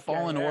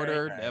 Fallen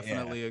Order,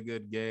 definitely a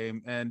good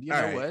game. And you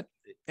know what?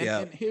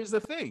 And here's the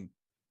thing.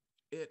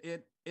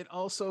 It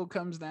also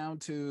comes down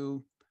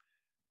to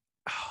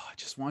I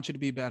just want you to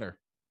be better.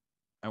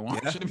 I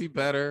want you to be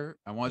better.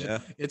 I want you.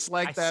 It's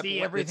like that.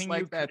 It's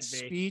like that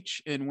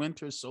speech in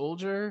Winter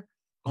Soldier.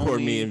 Or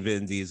me and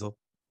Vin Diesel.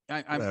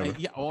 All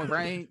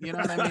right. You know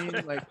what I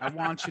mean? Like I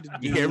want you to.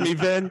 You hear me,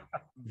 Vin?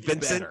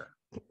 Vincent. Better.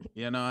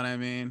 You know what I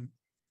mean?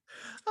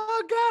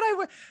 Oh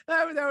God,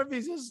 that would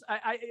be just.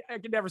 I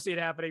could never see it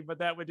happening, but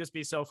that would just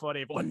be so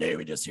funny. If one day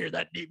we just hear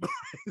that deep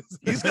voice.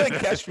 He's gonna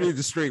catch me in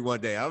the street one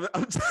day. I'm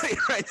telling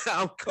you right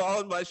now. I'm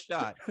calling my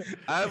shot.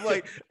 I'm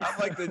like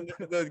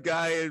the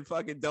guy in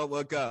fucking Don't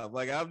Look Up.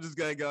 Like I'm just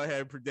gonna go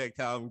ahead and predict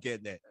how I'm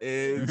getting it.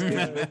 It's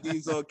Vin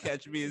Diesel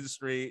catch me in the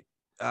street.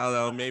 I don't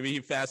know. Maybe he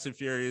Fast and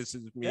Furious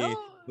is me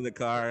with the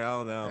car. I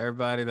don't know.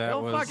 Everybody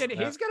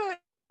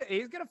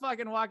He's gonna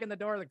fucking walk in the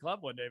door of the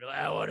club one day and be like,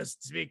 I want to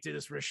speak to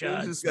this RaShaun.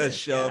 He's just gonna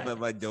show up at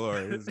my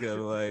door. He's gonna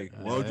be like,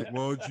 why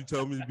don't you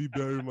tell me to be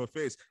better in my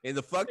face? And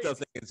the fucked up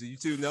thing is, you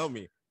two know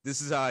me.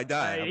 This is how I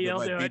die. He'll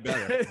do it.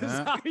 This is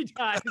how he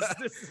dies.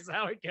 This is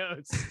how it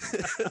goes.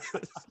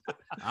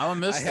 I'll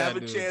miss I have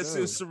a chance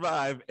to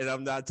survive, and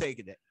I'm not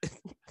taking it.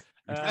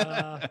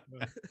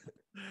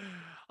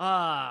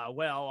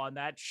 Well, on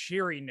that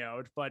cheery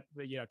note, but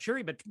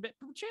cheery but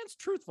chance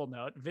truthful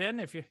note, Vin,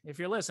 if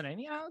you're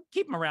listening,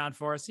 keep him around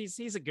for us.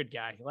 He's a good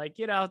guy. Like,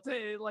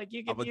 like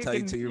you can. I'm gonna tell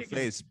you to your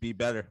face, be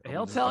better.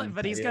 He'll tell it,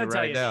 but he's gonna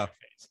tell you now. to your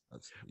face.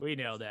 We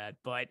know that,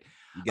 but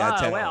you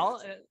got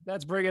well,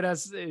 that's bringing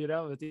us,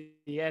 at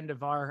the end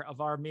of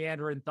our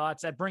meandering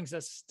thoughts. That brings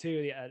us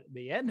to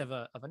the end of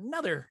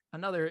another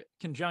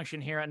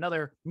conjunction here,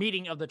 another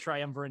meeting of the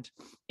triumvirate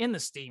in the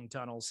steam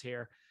tunnels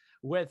here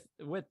with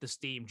the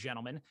steam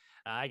gentlemen.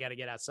 I got to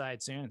get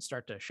outside soon and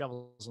start to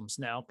shovel some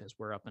snow because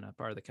we're up in a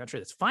part of the country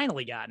that's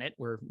finally gotten it.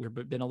 We've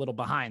been a little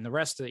behind the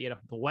rest of the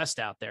West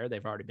out there.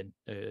 They've already been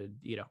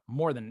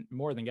more than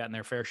gotten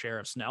their fair share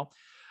of snow.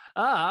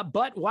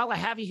 But while I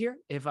have you here,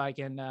 if I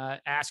can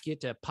ask you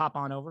to pop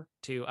on over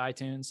to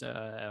iTunes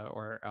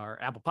or our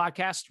Apple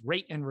Podcast,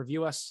 rate and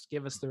review us,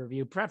 give us the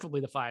review,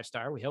 preferably the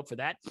 5-star. We hope for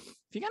that. If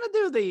you're gonna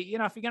do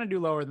if you're gonna do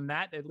lower than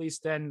that, at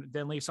least then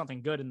leave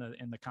something good in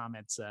the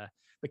comments,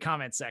 the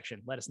comment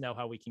section. Let us know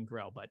how we can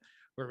grow. But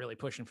we're really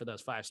pushing for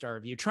those 5-star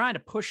review, trying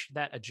to push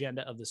that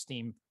agenda of the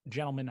Steam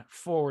gentlemen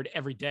forward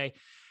every day.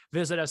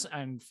 Visit us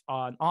on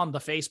the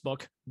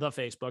Facebook. Got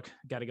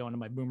to go into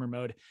my boomer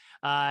mode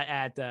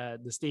at the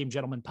Steam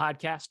Gentleman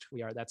Podcast.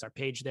 That's our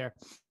page there.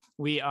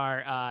 We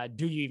are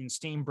Do You Even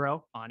Steam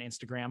Bro on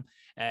Instagram,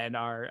 and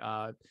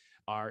our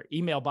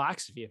email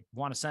box, if you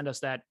want to send us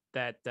that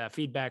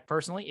feedback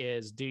personally,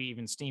 is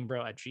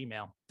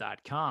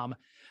doyouevensteambro@gmail.com.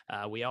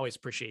 We always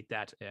appreciate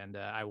that, and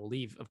I will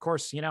leave, of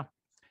course,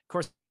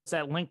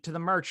 that link to the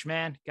merch,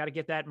 man. Got to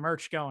get that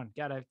merch going.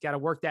 Got to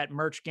work that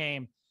merch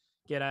game.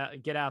 Get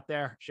out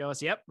there, show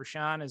us. Yep,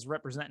 RaShaun is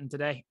representing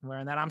today,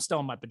 wearing that. I'm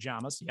still in my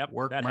pajamas. Yep,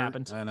 that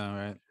happened. I know,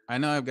 right? I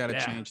know I've got to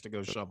change to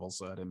go shovel,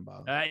 so I didn't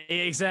bother.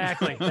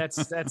 Exactly.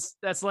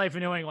 That's life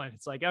in New England.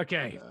 It's like,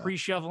 okay,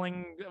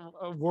 pre-shoveling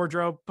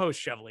wardrobe,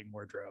 post-shoveling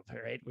wardrobe,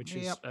 right? Which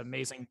is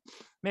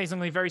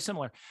amazingly very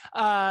similar.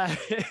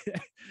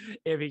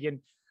 If you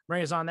can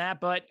bring us on that,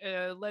 but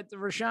let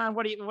RaShaun,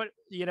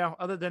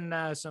 other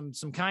than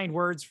some kind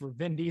words for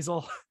Vin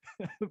Diesel,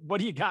 what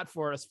do you got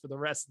for us for the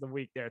rest of the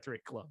week there, Three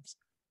Clubs?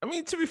 I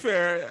mean, to be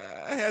fair,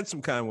 I had some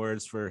kind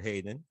words for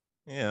Hayden.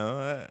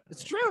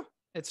 It's true.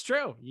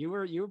 You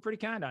were pretty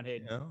kind on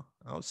Hayden.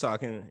 I was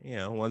talking.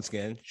 Once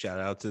again, shout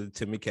out to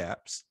Timmy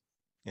Caps.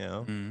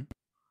 Mm-hmm.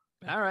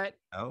 All right.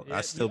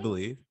 I still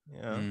believe.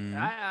 I'm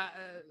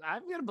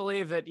gonna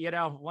believe that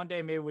one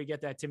day maybe we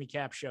get that Timmy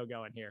Cap show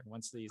going here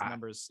once these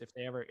numbers, if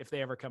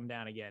they ever come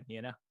down again.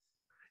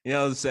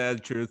 The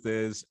sad truth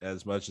is,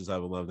 as much as I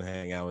would love to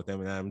hang out with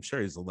him, and I'm sure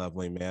he's a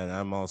lovely man,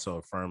 I'm also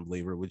a firm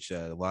believer, which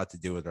had a lot to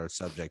do with our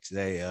subject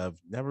today, of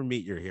never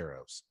meet your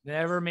heroes.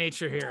 Never meet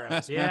your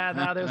heroes. Yeah,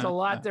 no, there was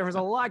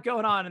a lot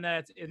going on in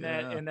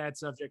that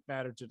subject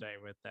matter today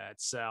with that.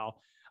 So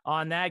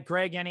on that,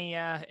 Greg,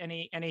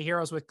 any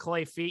heroes with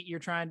clay feet you're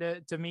trying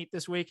to meet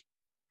this week?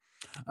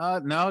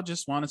 No,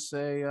 just want to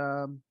say,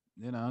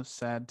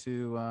 sad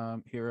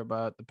to hear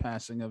about the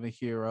passing of a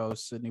hero,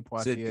 Sidney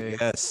Poitier.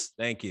 Yes,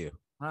 thank you.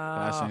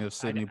 Passing of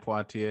Sidney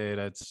Poitier.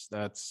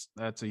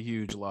 That's a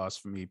huge loss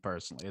for me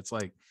personally. It's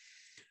like,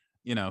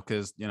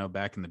 because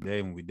back in the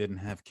day when we didn't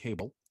have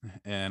cable,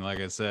 and like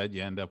I said,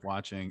 you end up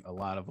watching a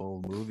lot of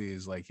old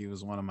movies. Like, he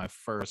was one of my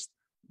first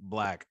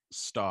Black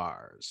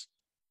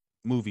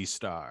movie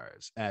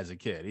stars as a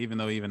kid, even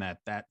though even at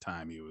that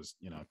time he was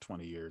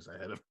 20 years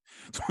ahead of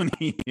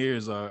 20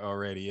 years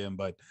already in,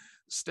 but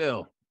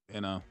still,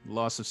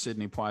 loss of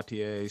Sidney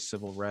Poitier,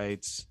 civil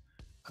rights,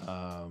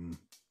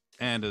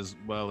 and as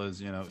well as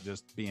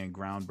just being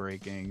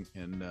groundbreaking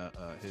in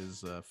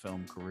his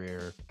film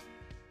career.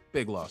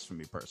 Big loss for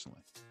me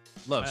personally.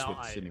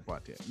 Sidney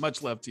Poitier.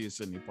 Much love to you,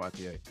 Sidney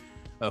Poitier.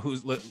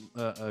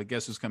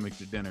 Guess who's coming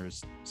to dinner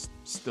is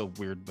still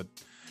weird, but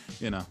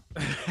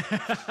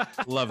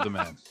love the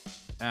man.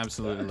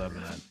 Absolutely love the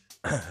man.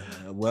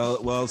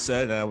 Well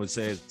said. I would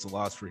say it's a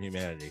loss for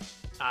humanity.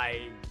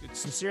 I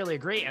sincerely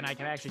agree, and I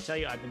can actually tell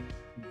you I've been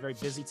very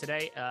busy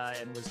today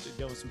and was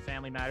dealing with some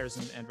family matters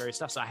and various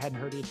stuff, so I hadn't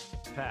heard he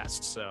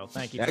passed. So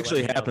thank you. It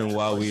actually happened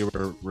while we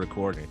were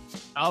recording.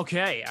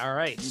 Okay, all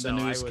right. So the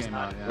news came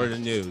out. Or the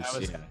news.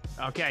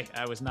 Okay,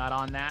 I was not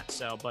on that.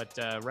 So, but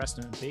rest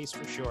in peace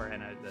for sure.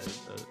 And an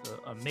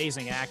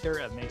amazing actor,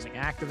 amazing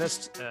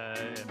activist,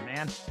 and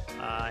man,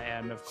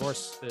 and of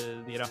course,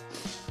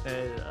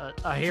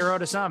 a hero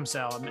to some.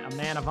 So a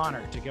man of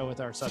honor, to go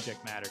with our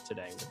subject matter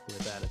today,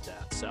 without a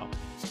doubt. So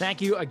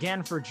thank you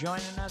again for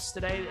joining us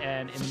today.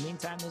 And in the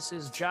meantime, this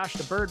is Josh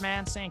the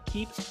Birdman saying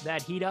keep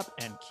that heat up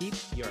and keep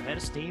your head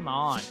of steam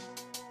on.